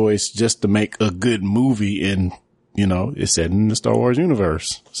good choice just to make a good movie. And, you know, it's set in the Star Wars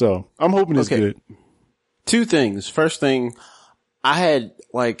universe. So I'm hoping it's good. Two things. First thing, I've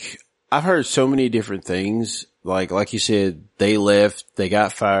heard so many different things. Like you said, they left, they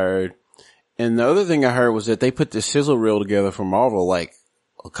got fired. And the other thing I heard was that they put the sizzle reel together for Marvel like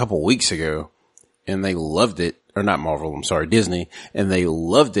a couple weeks ago and they loved it. Or not Marvel, I'm sorry, Disney. And they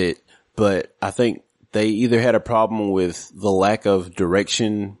loved it, but I think they either had a problem with the lack of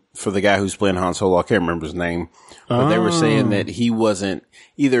direction for the guy who's playing Han Solo. I can't remember his name, but they were saying that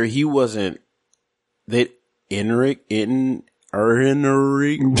that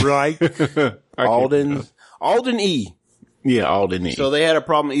Alden E. Yeah, Alden E. So they had a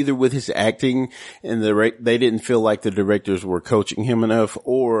problem either with his acting and they didn't feel like the directors were coaching him enough,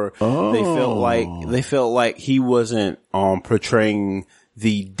 or they felt like he wasn't portraying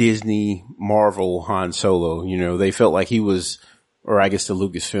the Disney Marvel Han Solo. You know, they felt like he was, or I guess what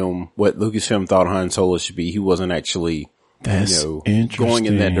Lucasfilm thought Han Solo should be. He wasn't actually, going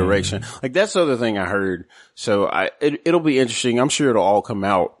in that direction. Like that's the other thing I heard. So it'll be interesting. I'm sure it'll all come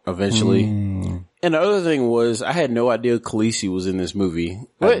out eventually. And the other thing was, I had no idea Khaleesi was in this movie.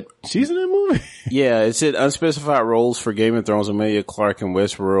 What? She's in that movie? Yeah, it said unspecified roles for Game of Thrones, Emilia Clarke and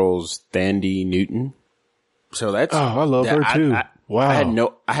Westworld's Thandie Newton. So that's... Oh, I love her too. Wow.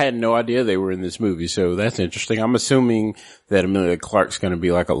 I had no idea they were in this movie, so that's interesting. I'm assuming that Emilia Clarke's gonna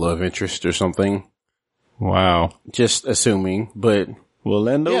be like a love interest or something. Wow. Just assuming, but... Well,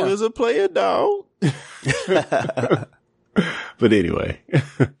 Lando is a player dog. But anyway.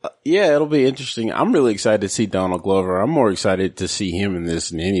 Yeah, it'll be interesting. I'm really excited to see Donald Glover. I'm more excited to see him in this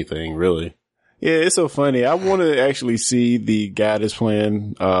than anything, really. Yeah, it's so funny. I want to actually see the guy that's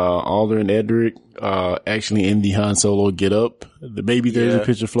playing Alden Edric actually in the Han Solo get up. Maybe there's a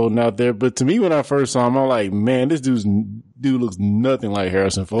picture floating out there. But to me, when I first saw him, I'm like, man, this dude looks nothing like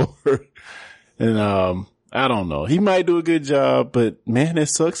Harrison Ford. And I don't know. He might do a good job, but man, it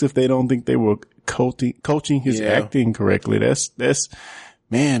sucks if they don't think they were coaching his acting correctly. That's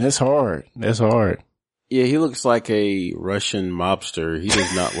hard. That's hard. Yeah, he looks like a Russian mobster. He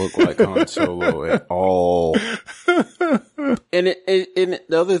does not look like Han Solo at all. And the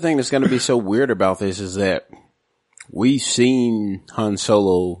other thing that's going to be so weird about this is that we've seen Han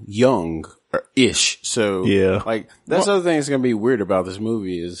Solo young-ish. So, like, that's the other thing that's going to be weird about this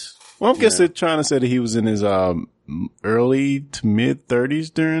movie is... Well, I guess they're trying to say that he was in his early to mid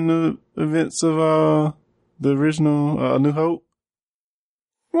 30s during the events of the original New Hope.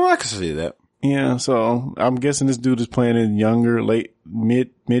 Well, I can see that. Yeah, so I'm guessing this dude is playing in younger, late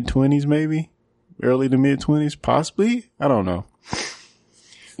mid 20s, maybe early to mid 20s, possibly. I don't know.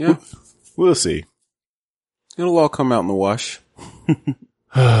 Yeah, we'll see. It'll all come out in the wash.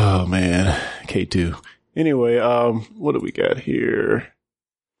 Oh man, K2. Anyway, what do we got here?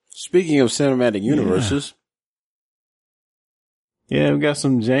 Speaking of cinematic universes. Yeah, we got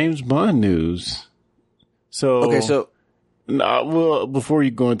some James Bond news. Well, before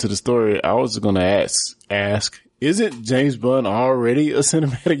you go into the story, I was going to ask, isn't James Bond already a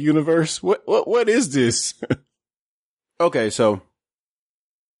cinematic universe? What is this? Okay, so,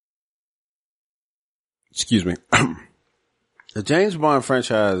 excuse me. The James Bond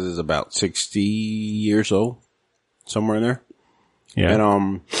franchise is about 60 years old, somewhere in there. Yeah.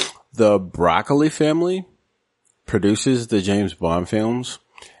 And, the Broccoli family produces the James Bond films,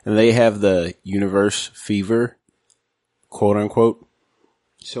 and they have the universe fever, quote unquote.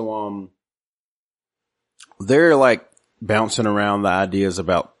 So, they're like bouncing around the ideas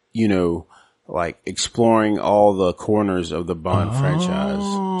about, like exploring all the corners of the Bond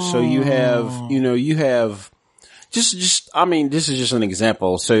franchise. So you have, this is just an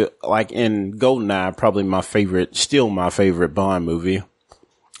example. So like in GoldenEye, probably still my favorite Bond movie.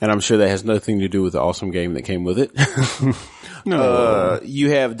 And I'm sure that has nothing to do with the awesome game that came with it. No.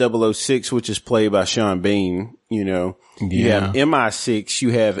 You have 006, which is played by Sean Bean, You have MI6, you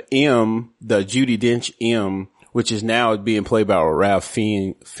have M, the Judi Dench M, which is now being played by Ralph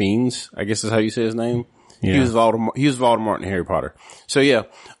Fiennes, I guess is how you say his name. Yeah. He was Voldemort in Harry Potter. So yeah,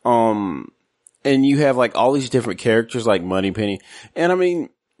 and you have like all these different characters like Moneypenny. And I mean,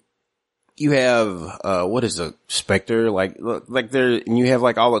 you have, what is a Spectre? And you have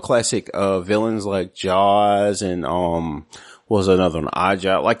like all the classic, villains like Jaws and, what was another one?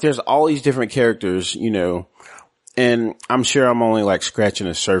 Oddjob. Like there's all these different characters, and I'm sure I'm only like scratching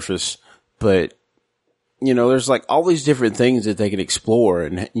the surface, but, there's like all these different things that they can explore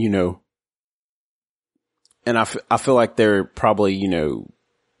and, and I feel like they're probably,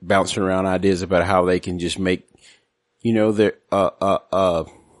 bouncing around ideas about how they can just make, their, how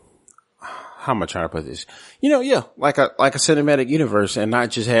am I trying to put this? Like a cinematic universe and not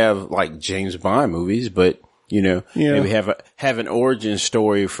just have like James Bond movies, but, maybe have an origin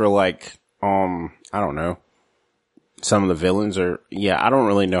story for like, I don't know, some of the villains I don't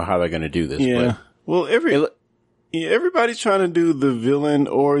really know how they're going to do this. Yeah. Well, everybody's trying to do the villain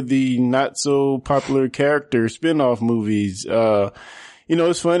or the not so popular character spin-off movies.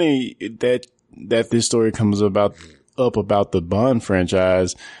 It's funny that this story comes up about the Bond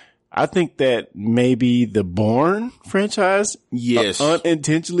franchise. I think that maybe the Bourne franchise, Yes.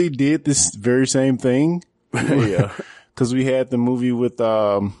 unintentionally did this very same thing. Yeah. Cause we had the movie with,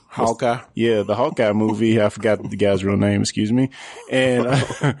 Hawkeye. yeah, the Hawkeye movie. I forgot the guy's real name, excuse me. And,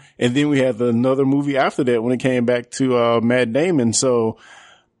 and then we had another movie after that when it came back to, Matt Damon. So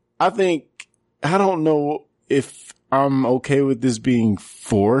I don't know if I'm okay with this being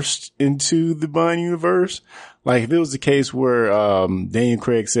forced into the Bond universe. Like if it was the case where, Daniel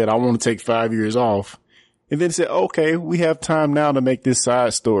Craig said, I want to take 5 years off, and then said, okay, we have time now to make this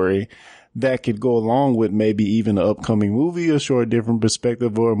side story that could go along with maybe even an upcoming movie or show a different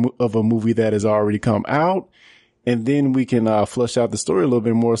perspective of a movie that has already come out. And then we can, flush out the story a little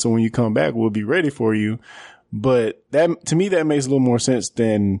bit more. So when you come back, we'll be ready for you. But that, to me, that makes a little more sense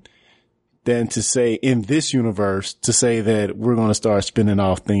than to say in this universe to say that we're going to start spinning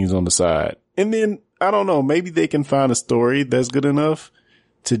off things on the side. And then I don't know, maybe they can find a story that's good enough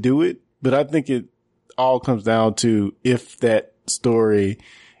to do it. But I think it all comes down to if that story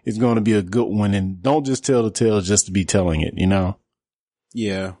is going to be a good one, and don't just tell the tale just to be telling it, you know?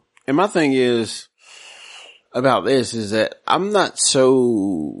 Yeah. And my thing is about this is that I'm not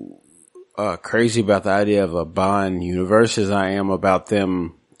so crazy about the idea of a Bond universe as I am about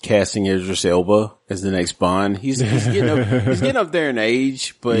them casting Idris Elba as the next Bond. He's getting up there in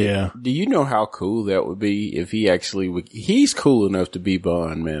age, but do you know how cool that would be if he actually he's cool enough to be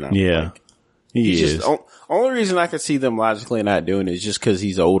Bond, man. He is. Only reason I could see them logically not doing it is just because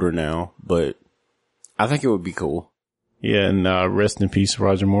he's older now, but I think it would be cool. Yeah, and rest in peace,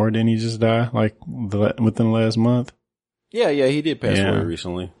 Roger Moore. Didn't he just die like within the last month? Yeah, he did pass away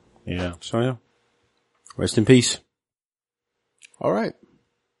recently. Yeah. So yeah, rest in peace. All right.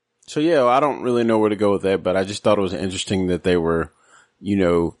 So yeah, I don't really know where to go with that, but I just thought it was interesting that they were,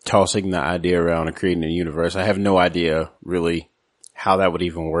 tossing the idea around and creating a universe. I have no idea really how that would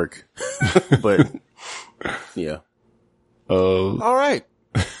even work, but yeah. All right.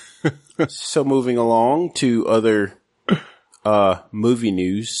 So moving along to other, movie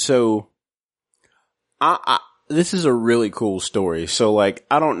news. So this is a really cool story. So like,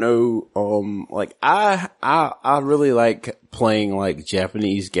 I don't know, I really like playing like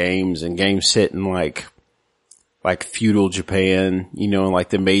Japanese games and games set in like feudal Japan, in like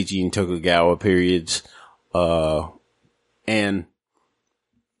the Meiji and Tokugawa periods. And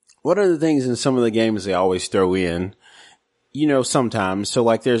what are the things in some of the games they always throw in, sometimes. So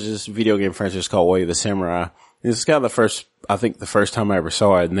like there's this video game franchise called Way of the Samurai. And it's kind of the first time I ever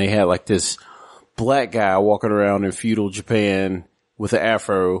saw it. And they had like this black guy walking around in feudal Japan with an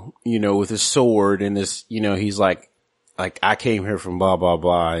afro, with his sword and this, he's like I came here from blah, blah,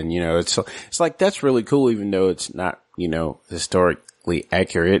 blah. And, it's like, that's really cool, even though it's not, historically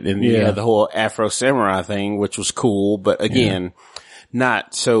accurate. And you had the whole Afro samurai thing, which was cool, but again,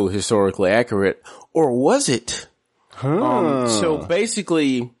 not so historically accurate. Or was it? So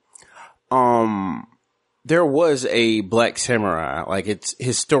basically, there was a black samurai, like it's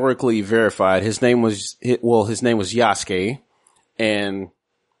historically verified. His name was Yasuke, and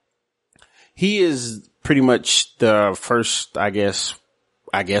he is pretty much the first, the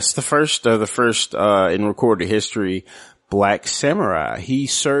first in recorded history black samurai. He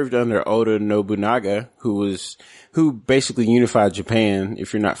served under Oda Nobunaga, who basically unified Japan.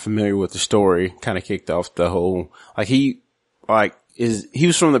 If you're not familiar with the story, kind of kicked off the whole, he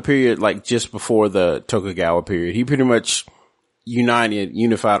was from the period like just before the Tokugawa period. He pretty much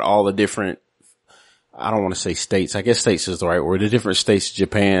unified all the different, I don't want to say states. I guess states is the right word. The different states of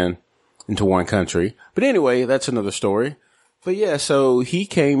Japan into one country. But anyway, that's another story. But yeah, so he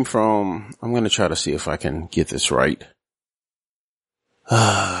came from, I'm going to try to see if I can get this right.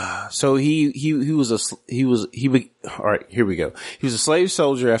 So all right, here we go. He was a slave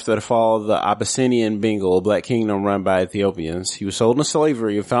soldier after the fall of the Abyssinian Bengal, a black kingdom run by Ethiopians. He was sold into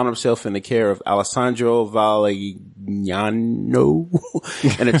slavery and found himself in the care of Alessandro Valignano,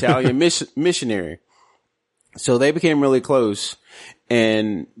 an Italian missionary. So they became really close.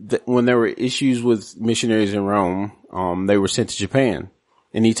 And when there were issues with missionaries in Rome, they were sent to Japan.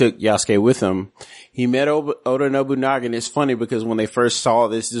 And he took Yasuke with him. He met Oda Nobunaga, and it's funny because when they first saw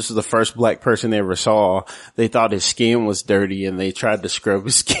this was the first black person they ever saw. They thought his skin was dirty, and they tried to scrub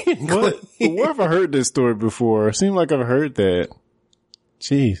his skin clean. Where have I heard this story before? It seemed like I've heard that.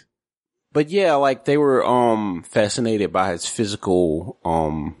 Jeez. But yeah, like they were fascinated by his physical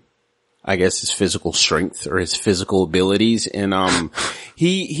his physical strength or his physical abilities. And,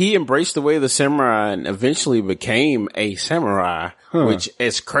 he embraced the way of the samurai and eventually became a samurai, which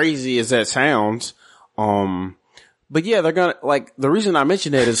as crazy as that sounds. But yeah, they're gonna, like, the reason I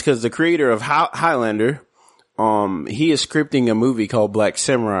mention that is because the creator of Highlander, he is scripting a movie called Black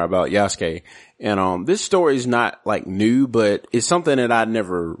Samurai about Yasuke. And, this story is not like new, but it's something that I'd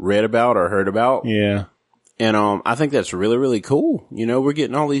never read about or heard about. Yeah. And, I think that's really, really cool. You know, we're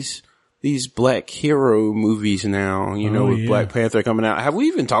getting all these black hero movies now, you know, with Black Panther coming out. Have we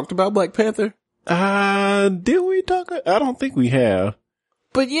even talked about Black Panther? Did we talk? I don't think we have.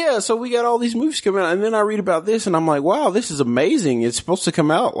 But yeah, so we got all these movies coming out, and then I read about this and I'm like, wow, this is amazing. It's supposed to come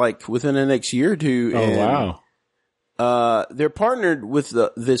out like within the next year or two. Oh, wow. They're partnered with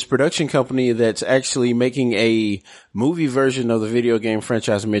this production company that's actually making a movie version of the video game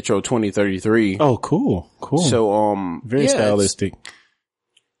franchise Metro 2033. Oh, cool. So, very stylistic.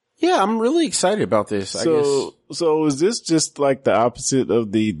 Yeah, I'm really excited about this. I guess. So is this just like the opposite of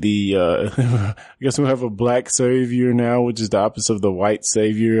I guess we have a black savior now, which is the opposite of the white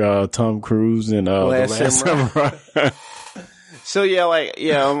savior, Tom Cruise and, The Last Samurai. So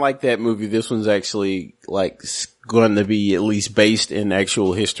unlike that movie, this one's actually like going to be at least based in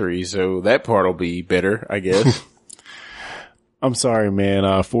actual history. So that part will be better, I guess. I'm sorry,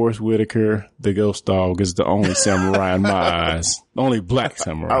 man. Forrest Whitaker, the ghost dog, is the only samurai in my eyes. The only black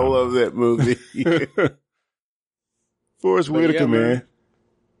samurai. I love that movie. Forrest Whitaker, man.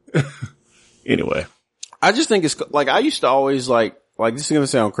 Anyway. I just think it's like, I used to always like this is going to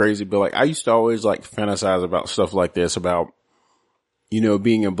sound crazy, but like I used to always like fantasize about stuff like this, about, you know,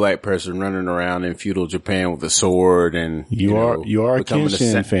 being a black person running around in feudal Japan with a sword and you are a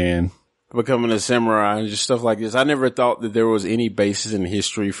Kenshin fan. Becoming a samurai and just stuff like this. I never thought that there was any basis in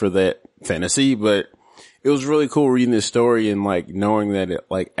history for that fantasy, but it was really cool reading this story and like knowing that it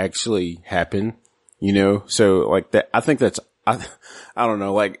like actually happened, you know? So like that, I think that's, I don't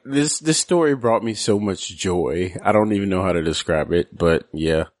know, like this story brought me so much joy. I don't even know how to describe it, but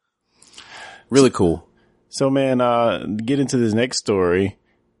yeah, really cool. So man, get into this next story.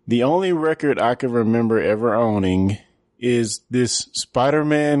 The only record I can remember ever owning is this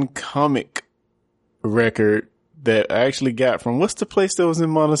Spider-Man comic record that I actually got from, what's the place that was in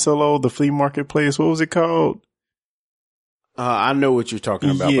Monticello? The flea market place? What was it called? I know what you're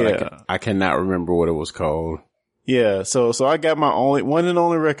talking about, yeah. but I cannot remember what it was called. Yeah. So I got my one and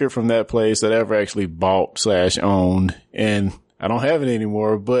only record from that place that I ever actually bought / owned, and I don't have it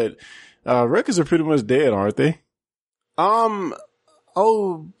anymore, but, records are pretty much dead, aren't they?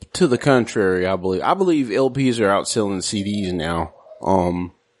 Oh, to the contrary, I believe. I believe LPs are outselling CDs now.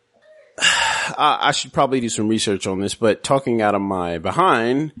 I should probably do some research on this, but talking out of my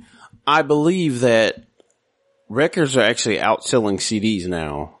behind, I believe that records are actually outselling CDs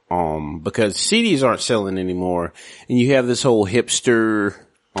now. Because CDs aren't selling anymore, and you have this whole hipster,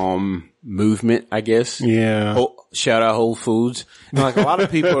 movement, I guess. Yeah. Shout out Whole Foods. And like a lot of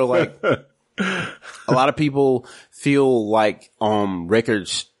people are like, a lot of people feel like,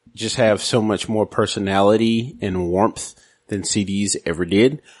 records just have so much more personality and warmth than CDs ever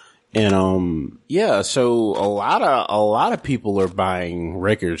did. And, yeah, so a lot of people are buying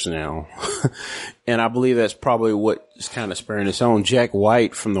records now. And I believe that's probably what's kind of spurring its on. Jack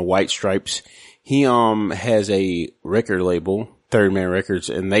White from the White Stripes, he, has a record label, Third Man Records,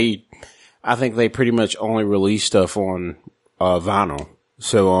 and I think they pretty much only release stuff on, vinyl.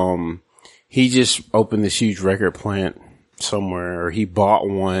 So, he just opened this huge record plant somewhere, or he bought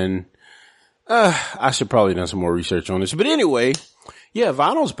one. I should probably do some more research on this. But anyway, yeah,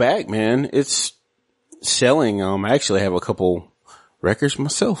 vinyl's back, man. It's selling. I actually have a couple records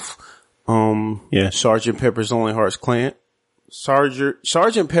myself. Yeah. Sgt. Pepper's Lonely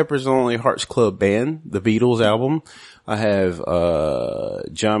Hearts Club Band, the Beatles album. I have,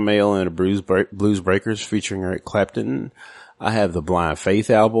 John Mayall and the Blues Breakers featuring Eric Clapton. I have the Blind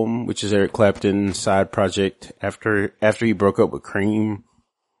Faith album, which is Eric Clapton's side project after he broke up with Cream.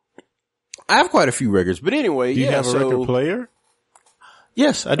 I have quite a few records, but anyway, Do you have a record player?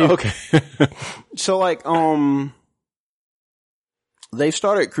 Yes, I do. Okay. So like, they've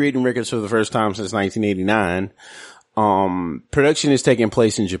started creating records for the first time since 1989. Production is taking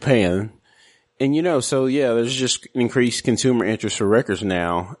place in Japan. And you know, so yeah, there's just increased consumer interest for records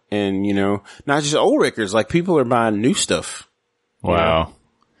now. And you know, not just old records, like people are buying new stuff. Wow.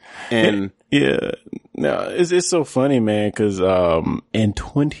 And yeah, no, it's so funny, man, cause, in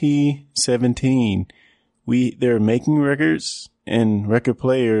 2017, they're making records and record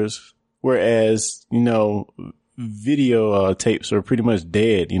players, whereas, you know, video, tapes are pretty much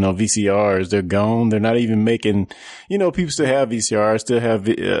dead. You know, VCRs, they're gone. They're not even making, you know, people still have VCRs, still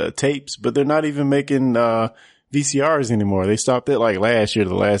have, tapes, but they're not even making, VCRs anymore. They stopped it like last year.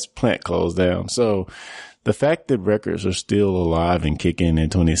 The last plant closed down. So the fact that records are still alive and kicking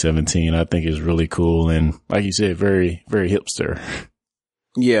in 2017, I think is really cool. And like you said, very, very hipster.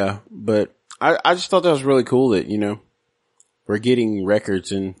 yeah, but I just thought that was really cool that, we're getting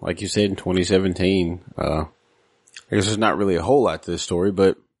records in, like you said, in 2017. I guess there's not really a whole lot to this story,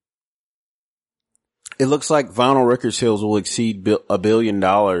 but it looks like vinyl record sales will exceed $1 billion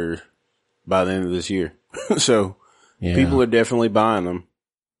by the end of this year. So people are definitely buying them.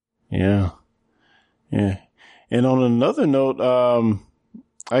 Yeah. Yeah. And on another note,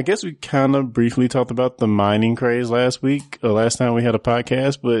 I guess we kind of briefly talked about the mining craze last week, or last time we had a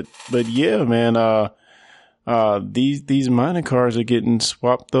podcast, but yeah, man, these mining cars are getting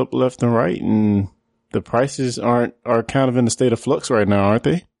swapped up left and right, and the prices are kind of in a state of flux right now, aren't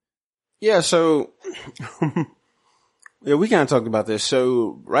they? Yeah. So, yeah, we kind of talked about this.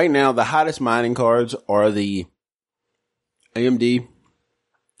 So right now, the hottest mining cards are the AMD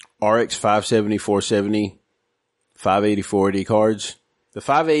RX 570, 470, 580, 480 cards. The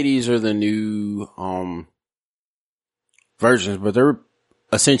 580s are the new, versions, but they're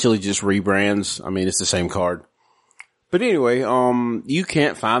essentially just rebrands. I mean, it's the same card. But anyway, you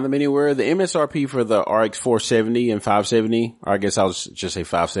can't find them anywhere. The MSRP for the RX 470 and 570, or I guess I'll just say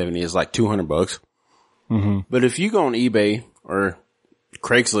 570, is like $200. Mm-hmm. But if you go on eBay or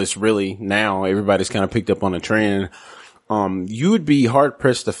Craigslist, really now, everybody's kind of picked up on a trend. You would be hard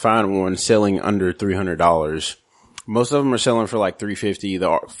pressed to find one selling under $300. Most of them are selling for like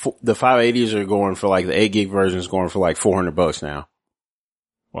 $350. The 580s are going for like the 8 gig version is going for like $400 now.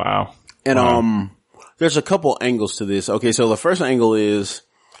 Wow. And, there's a couple angles to this. Okay. So the first angle is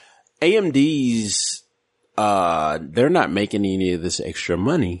AMD's, they're not making any of this extra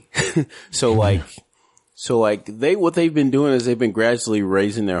money. So what they've been doing is they've been gradually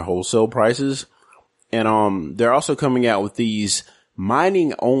raising their wholesale prices. And, they're also coming out with these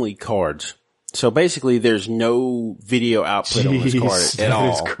mining only cards. So basically there's no video output on this card at all.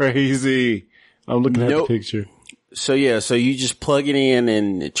 That is crazy. I'm looking at the picture. So yeah, so you just plug it in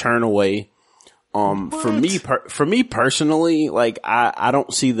and churn away. For me personally, like I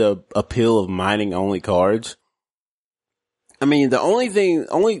don't see the appeal of mining only cards. I mean,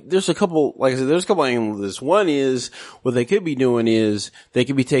 there's a couple, like I said, there's a couple angles to this. One is, what they could be doing is, they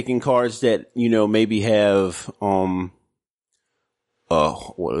could be taking cards that, maybe have, what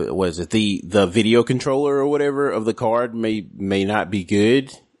is it? The video controller or whatever of the card may not be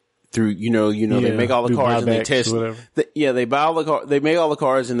good through, they make all the cards and they test, they buy all the cards, they make all the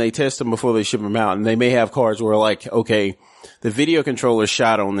cards and they test them before they ship them out. And they may have cards where like, okay, the video controller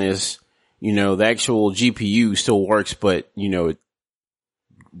shot on this, the actual GPU still works, but, it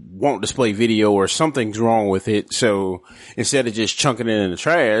won't display video or something's wrong with it. So instead of just chunking it in the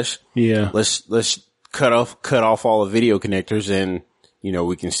trash, let's cut off all the video connectors and,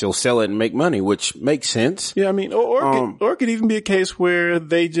 we can still sell it and make money, which makes sense. Yeah, I mean, or it could even be a case where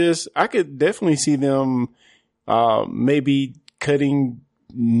I could definitely see them, maybe cutting,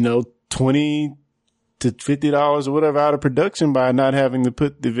 $20 to $50 or whatever out of production by not having to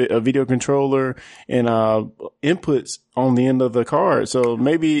put a video controller and, inputs on the end of the card. So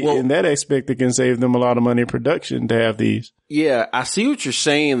maybe in that aspect, it can save them a lot of money in production to have these. Yeah, I see what you're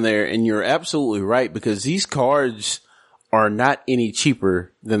saying there, and you're absolutely right, because these cards are not any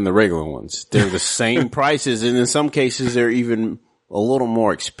cheaper than the regular ones. They're the same prices, and in some cases they're even a little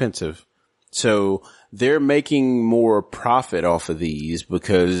more expensive. So they're making more profit off of these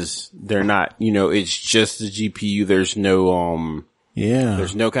because they're not, it's just the GPU. There's no,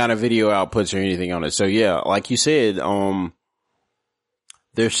 there's no kind of video outputs or anything on it. So yeah, like you said,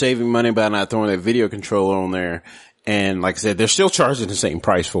 they're saving money by not throwing that video controller on there. And like I said, they're still charging the same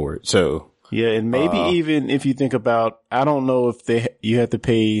price for it. So. Yeah, and maybe even if you think about, I don't know if you have to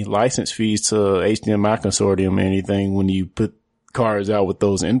pay license fees to HDMI Consortium or anything when you put cards out with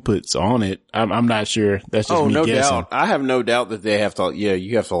those inputs on it. I'm not sure. That's just me guessing. Doubt. I have no doubt that they have to,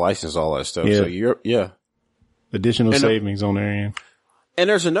 you have to license all that stuff. Yeah. So additional savings on their end. And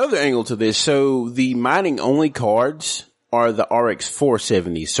there's another angle to this. So the mining only cards are the RX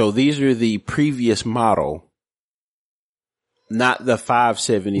 470. So these are the previous model. Not the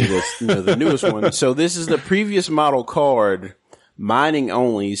 570, that's, the newest one. So this is the previous model card, mining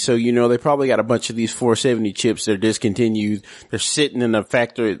only. So, they probably got a bunch of these 470 chips. They're discontinued. They're sitting in a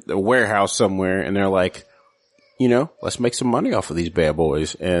factory, a warehouse somewhere, and they're like, let's make some money off of these bad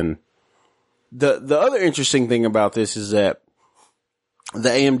boys. And the other interesting thing about this is that the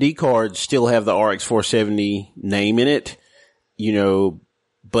AMD cards still have the RX 470 name in it,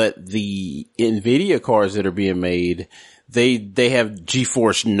 but the NVIDIA cards that are being made, they have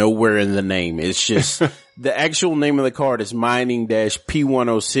GeForce nowhere in the name. It's just the actual name of the card is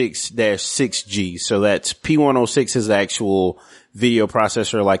mining-P106-6G. So that's P106 is the actual video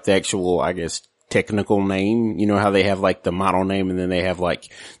processor, like the actual, I guess, technical name. You know how they have like the model name and then they have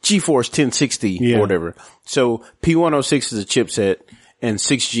like GeForce 1060 or whatever. So P106 is a chipset and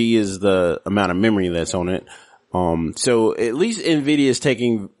 6G is the amount of memory that's on it. So at least NVIDIA is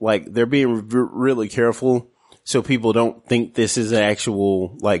taking, like, they're being really careful so people don't think this is an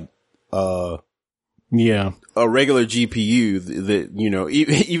actual, like, a regular GPU that, you know,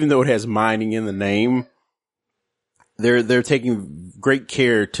 even though it has mining in the name, they're taking great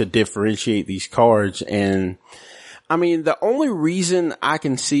care to differentiate these cards. And I mean, the only reason I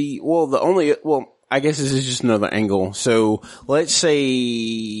can see, I guess this is just another angle. So let's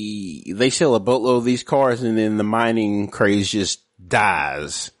say they sell a boatload of these cards and then the mining craze just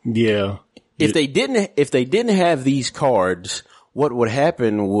dies. Yeah. If they didn't have these cards, what would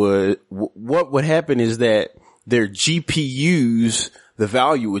happen is that their GPUs, the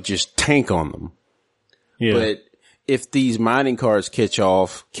value would just tank on them. Yeah. But if these mining cards catch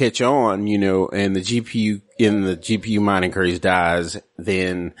on, you know, and the GPU mining craze dies,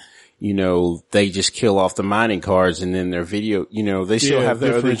 then, you know, they just kill off the mining cards and then their video, you know, they still have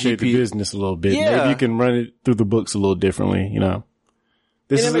their other GPU. The business a little bit. Yeah. Maybe you can run it through the books a little differently, you know.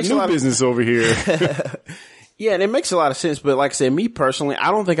 This is a new business over here. Yeah, and it makes a lot of sense. But like I said, me personally,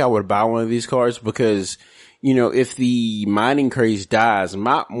 I don't think I would buy one of these cards because, you know, if the mining craze dies,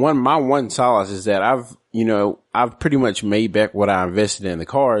 my one solace is that I've pretty much made back what I invested in the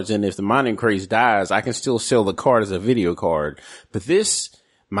cards. And if the mining craze dies, I can still sell the card as a video card. But this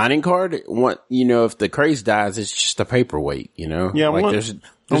mining card, if the craze dies, it's just a paperweight, you know? Yeah, like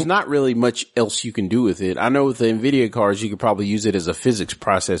there's not really much else you can do with it. I know with the NVIDIA cards, you could probably use it as a physics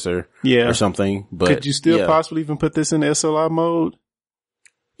processor or something. But could you still possibly even put this in SLI mode?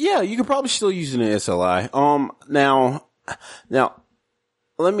 Yeah, you could probably still use it in SLI. Now,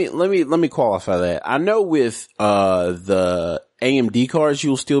 let me qualify that. I know with, the AMD cards,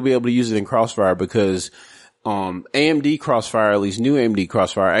 you'll still be able to use it in Crossfire because, AMD Crossfire, at least new AMD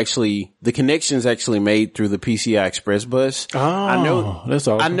Crossfire, actually, the connection's actually made through the PCI Express bus. Oh, that's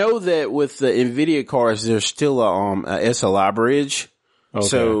awesome. I know that with the NVIDIA cards, there's still a SLI bridge. Okay.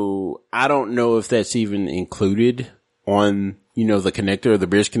 So I don't know if that's even included on, you know, the connector. The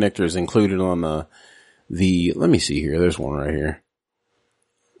bridge connector is included on the, let me see here. There's one right here.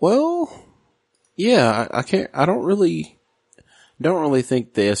 Well, yeah, I don't really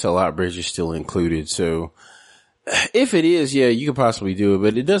think the SLI bridge is still included. So if it is, yeah, you could possibly do it,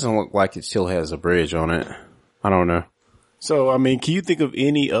 but it doesn't look like it still has a bridge on it. I don't know. So, I mean, can you think of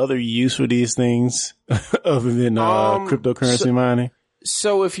any other use for these things other than cryptocurrency mining?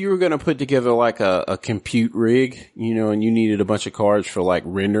 So if you were going to put together like a compute rig, you know, and you needed a bunch of cards for like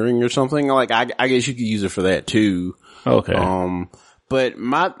rendering or something, like I guess you could use it for that too. Okay. But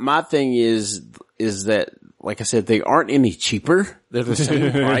my thing is that, like I said, they aren't any cheaper. They're the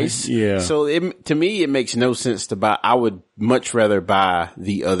same price. Yeah. So to me, it makes no sense to buy. I would much rather buy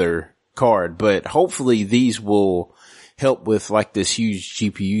the other card, but hopefully these will help with like this huge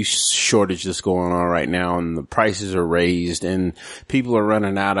GPU shortage that's going on right now, and the prices are raised and people are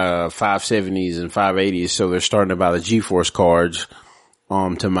running out of 570s and 580s. So they're starting to buy the GeForce cards,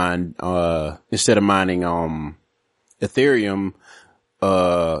 to mine, instead of mining, Ethereum,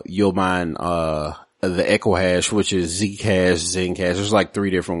 you'll mine, the EcoHash, which is Zcash, Zencash. There's like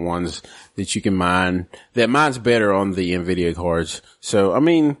 3 different ones that you can mine. That mine's better on the NVIDIA cards. So, I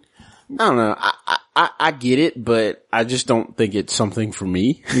mean, I don't know. I get it, but I just don't think it's something for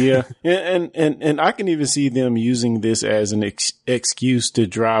me. Yeah. And I can even see them using this as an excuse to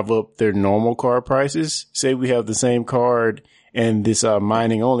drive up their normal card prices. Say we have the same card and this,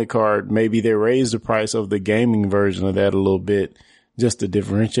 mining only card. Maybe they raise the price of the gaming version of that a little bit just to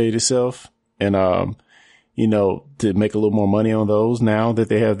differentiate itself. And, you know, to make a little more money on those now that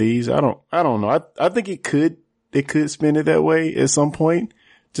they have these. I don't know. I think they could spin it that way at some point.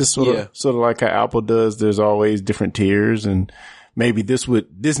 Just sort of like how Apple does. There's always different tiers, and maybe this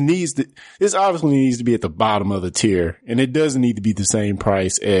obviously needs to be at the bottom of the tier, and it doesn't need to be the same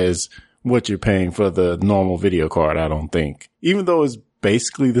price as what you're paying for the normal video card. I don't think, even though it's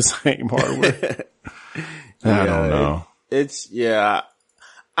basically the same hardware. I don't know.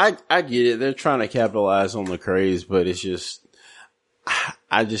 I get it. They're trying to capitalize on the craze, but it's just,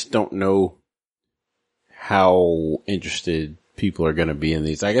 I just don't know how interested people are going to be in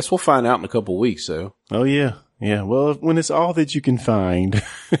these. I guess we'll find out in a couple of weeks, so. Oh, yeah. Yeah. Well, when it's all that you can find,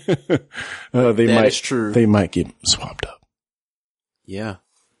 That's true. They might get swapped up. Yeah.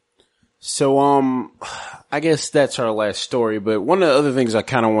 So, I guess that's our last story, but one of the other things I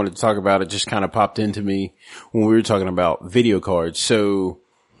kind of wanted to talk about, it just kind of popped into me when we were talking about video cards. So,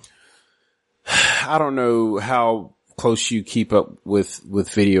 I don't know how close you keep up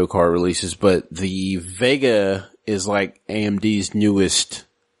with video card releases, but the Vega is like AMD's newest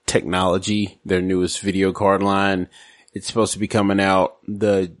technology, their newest video card line. It's supposed to be coming out.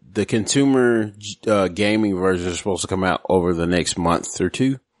 The consumer gaming version is supposed to come out over the next month or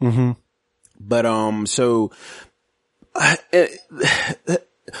two. Mm-hmm. But so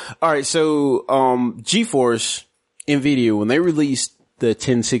all right, so GeForce, NVIDIA, when they released the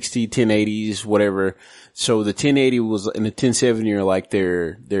 1060, 1080s, whatever, so the 1080 was and the 1070 are like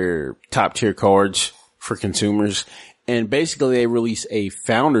their top tier cards for consumers, and basically they released a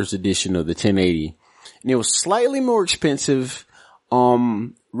Founders Edition of the 1080, and it was slightly more expensive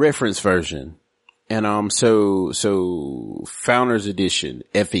reference version, and so Founders Edition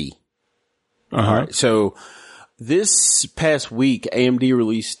FE. All right, so this past week, AMD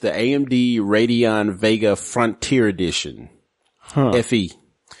released the AMD Radeon Vega Frontier Edition, FE.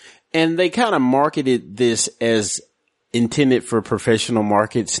 And they kind of marketed this as intended for professional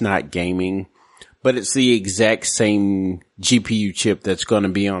markets, not gaming. But it's the exact same GPU chip that's going to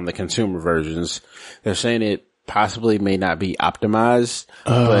be on the consumer versions. They're saying it possibly may not be optimized,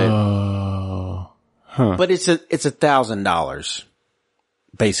 but it's $1,000.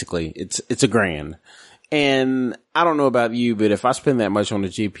 Basically, it's $1,000. And I don't know about you, but if I spend that much on the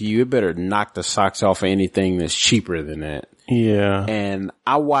GPU, it better knock the socks off of anything that's cheaper than that. Yeah. And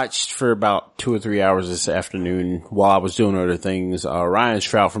I watched for about 2 or 3 hours this afternoon while I was doing other things. Ryan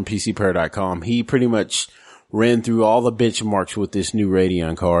Strout from PCPer.com, he pretty much ran through all the benchmarks with this new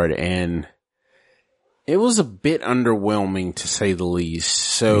Radeon card, and it was a bit underwhelming to say the least.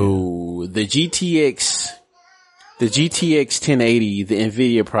 So the GTX 1080, the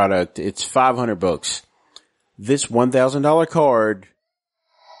NVIDIA product, it's $500. This $1,000 card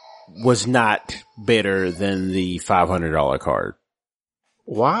was not better than the $500 card.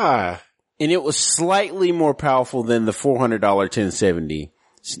 Why? And it was slightly more powerful than the $400 1070.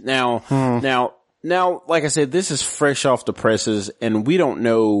 Now, like I said, this is fresh off the presses and we don't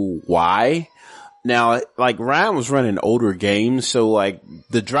know why. Now, like Ryan was running older games, so like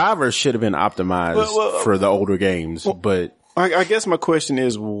the drivers should have been optimized for the older games, but I guess my question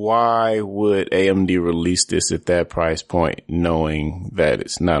is, why would AMD release this at that price point knowing that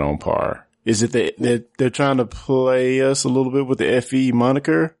it's not on par? Is it that they're trying to play us a little bit with the FE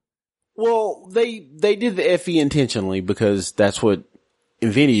moniker? Well, they did the FE intentionally because that's what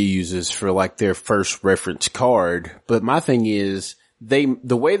NVIDIA uses for like their first reference card. But my thing is,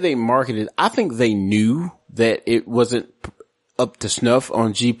 the way they marketed, I think they knew that it wasn't up to snuff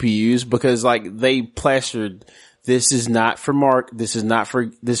on GPUs because like they plastered, this is not for this is not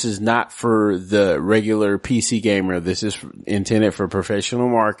for the regular PC gamer. This is intended for professional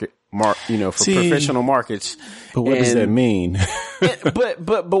professional markets. But what does that mean?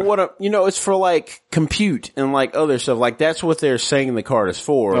 but what, it's for like compute and like other stuff. Like that's what they're saying the card is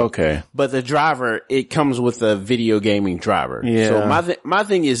for. Okay. But the driver, it comes with a video gaming driver. Yeah. So my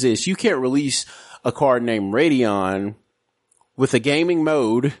thing is this, you can't release a card named Radeon with a gaming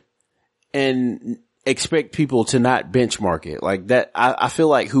mode and expect people to not benchmark it like that. I feel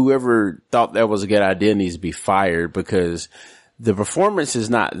like whoever thought that was a good idea needs to be fired because the performance is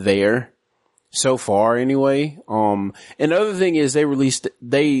not there so far anyway. And the other thing is they were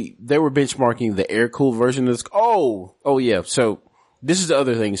benchmarking the air-cooled version of this. Oh yeah. So this is the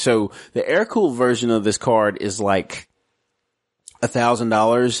other thing. So the air-cooled version of this card is like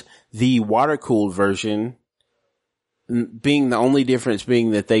 $1,000. The water-cooled version, being the only difference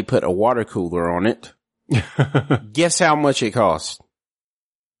being that they put a water cooler on it. Guess how much it costs?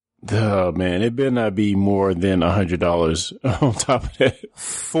 Oh man, it better not be more than $100 on top of that.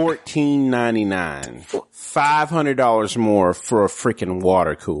 $1,499. $500 more for a freaking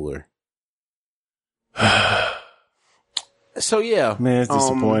water cooler. So yeah. Man, it's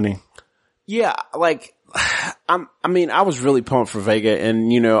disappointing. Yeah, like, I was really pumped for Vega and,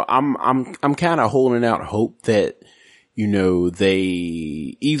 I'm kind of holding out hope that,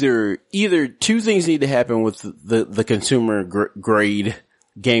 they either two things need to happen with the consumer grade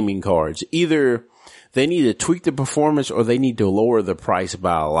gaming cards. Either they need to tweak the performance or they need to lower the price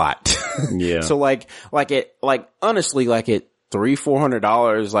by a lot. Yeah. So honestly, like at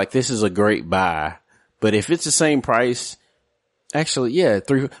 $300-$400, like this is a great buy. But if it's the same price, actually, yeah,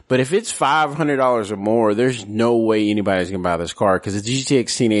 but if it's $500 or more, there's no way anybody's gonna buy this card because the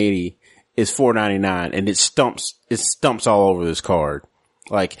GTX 1080 is $499 and it stumps all over this card.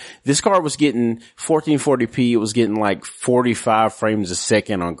 Like this card was getting 1440p. It was getting like 45 frames a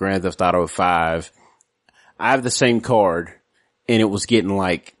second on Grand Theft Auto 5. I have the same card and it was getting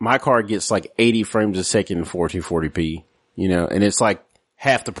like, my card gets like 80 frames a second in 1440p, and it's like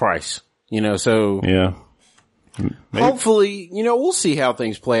half the price, so. Yeah. Hopefully, we'll see how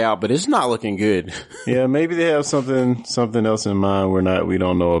things play out, but it's not looking good. Yeah, maybe they have something else in mind we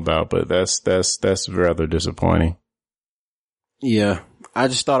don't know about, but that's rather disappointing. Yeah, I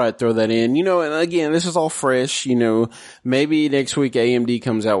just thought I'd throw that in. And again, this is all fresh. Maybe next week AMD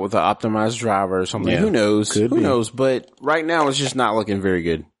comes out with an optimized driver or something. Yeah, who knows? Who knows? But right now, it's just not looking very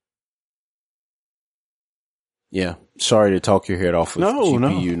good. Yeah, sorry to talk your head off with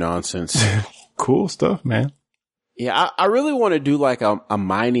GPU nonsense. Cool stuff, man. Yeah, I really want to do like a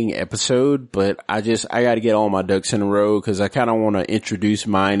mining episode, but I got to get all my ducks in a row because I kind of want to introduce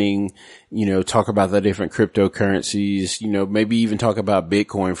mining, talk about the different cryptocurrencies, maybe even talk about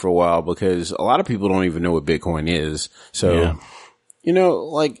Bitcoin for a while because a lot of people don't even know what Bitcoin is. So,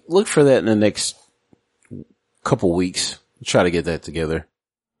 look for that in the next couple weeks. Try to get that together.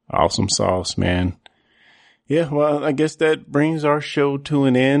 Awesome sauce, man. Yeah, well, I guess that brings our show to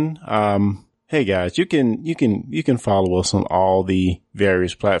an end. Hey guys, you can follow us on all the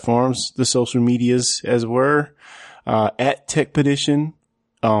various platforms, the social medias as were, at TechPedition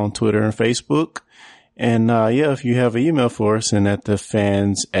on Twitter and Facebook. And, if you have an email for us, send that to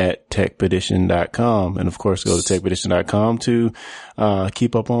fans@techpedition.com. And of course, go to techpedition.com to,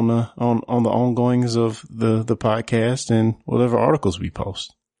 keep up on the ongoings of the podcast and whatever articles we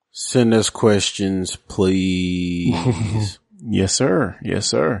post. Send us questions, please. Yes, sir. Yes,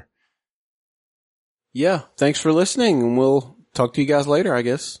 sir. Yeah, thanks for listening, and we'll talk to you guys later, I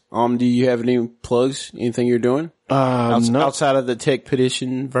guess. Do you have any plugs, anything you're doing? Outside of the Tech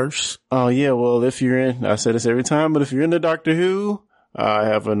Petition verse? Oh, yeah, well, if you're I say this every time, but if you're into Doctor Who, I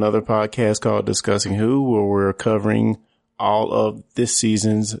have another podcast called Discussing Who, where we're covering all of this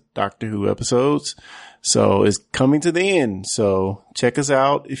season's Doctor Who episodes. So it's coming to the end. So check us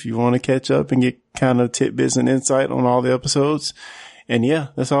out if you want to catch up and get kind of tidbits and insight on all the episodes. And yeah,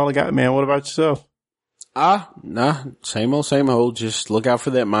 that's all I got, man. What about yourself? Nah, same old. Just look out for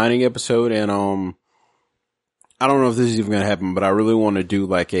that mining episode. And, I don't know if this is even going to happen, but I really want to do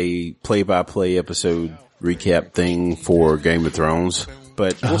like a play-by-play episode recap thing for Game of Thrones.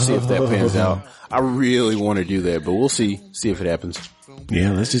 But we'll see if that pans out. I really want to do that, but we'll see if it happens.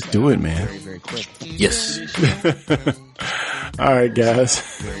 Yeah, let's just do it, man. Very quick. Yes. All right, guys.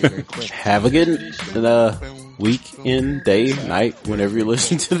 Have a good weekend, day, night, whenever you're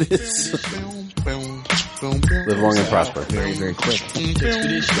listening to this. Live long and prosper. Very, very quick. Go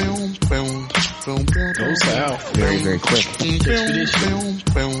south. Very, very quick. Go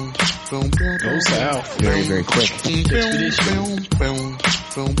south. Very, very quick.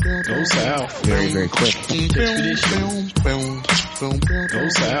 Go south. Very, very quick. Go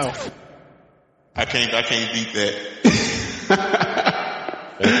south. I can't beat that.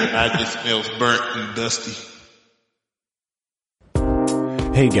 I just smells burnt and dusty.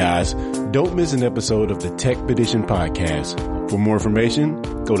 Hey guys, don't miss an episode of the Tech Petition podcast. For more information,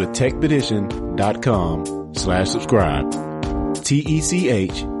 go to techpedition.com/subscribe.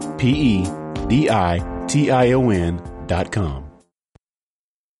 TECHPEDITION.com.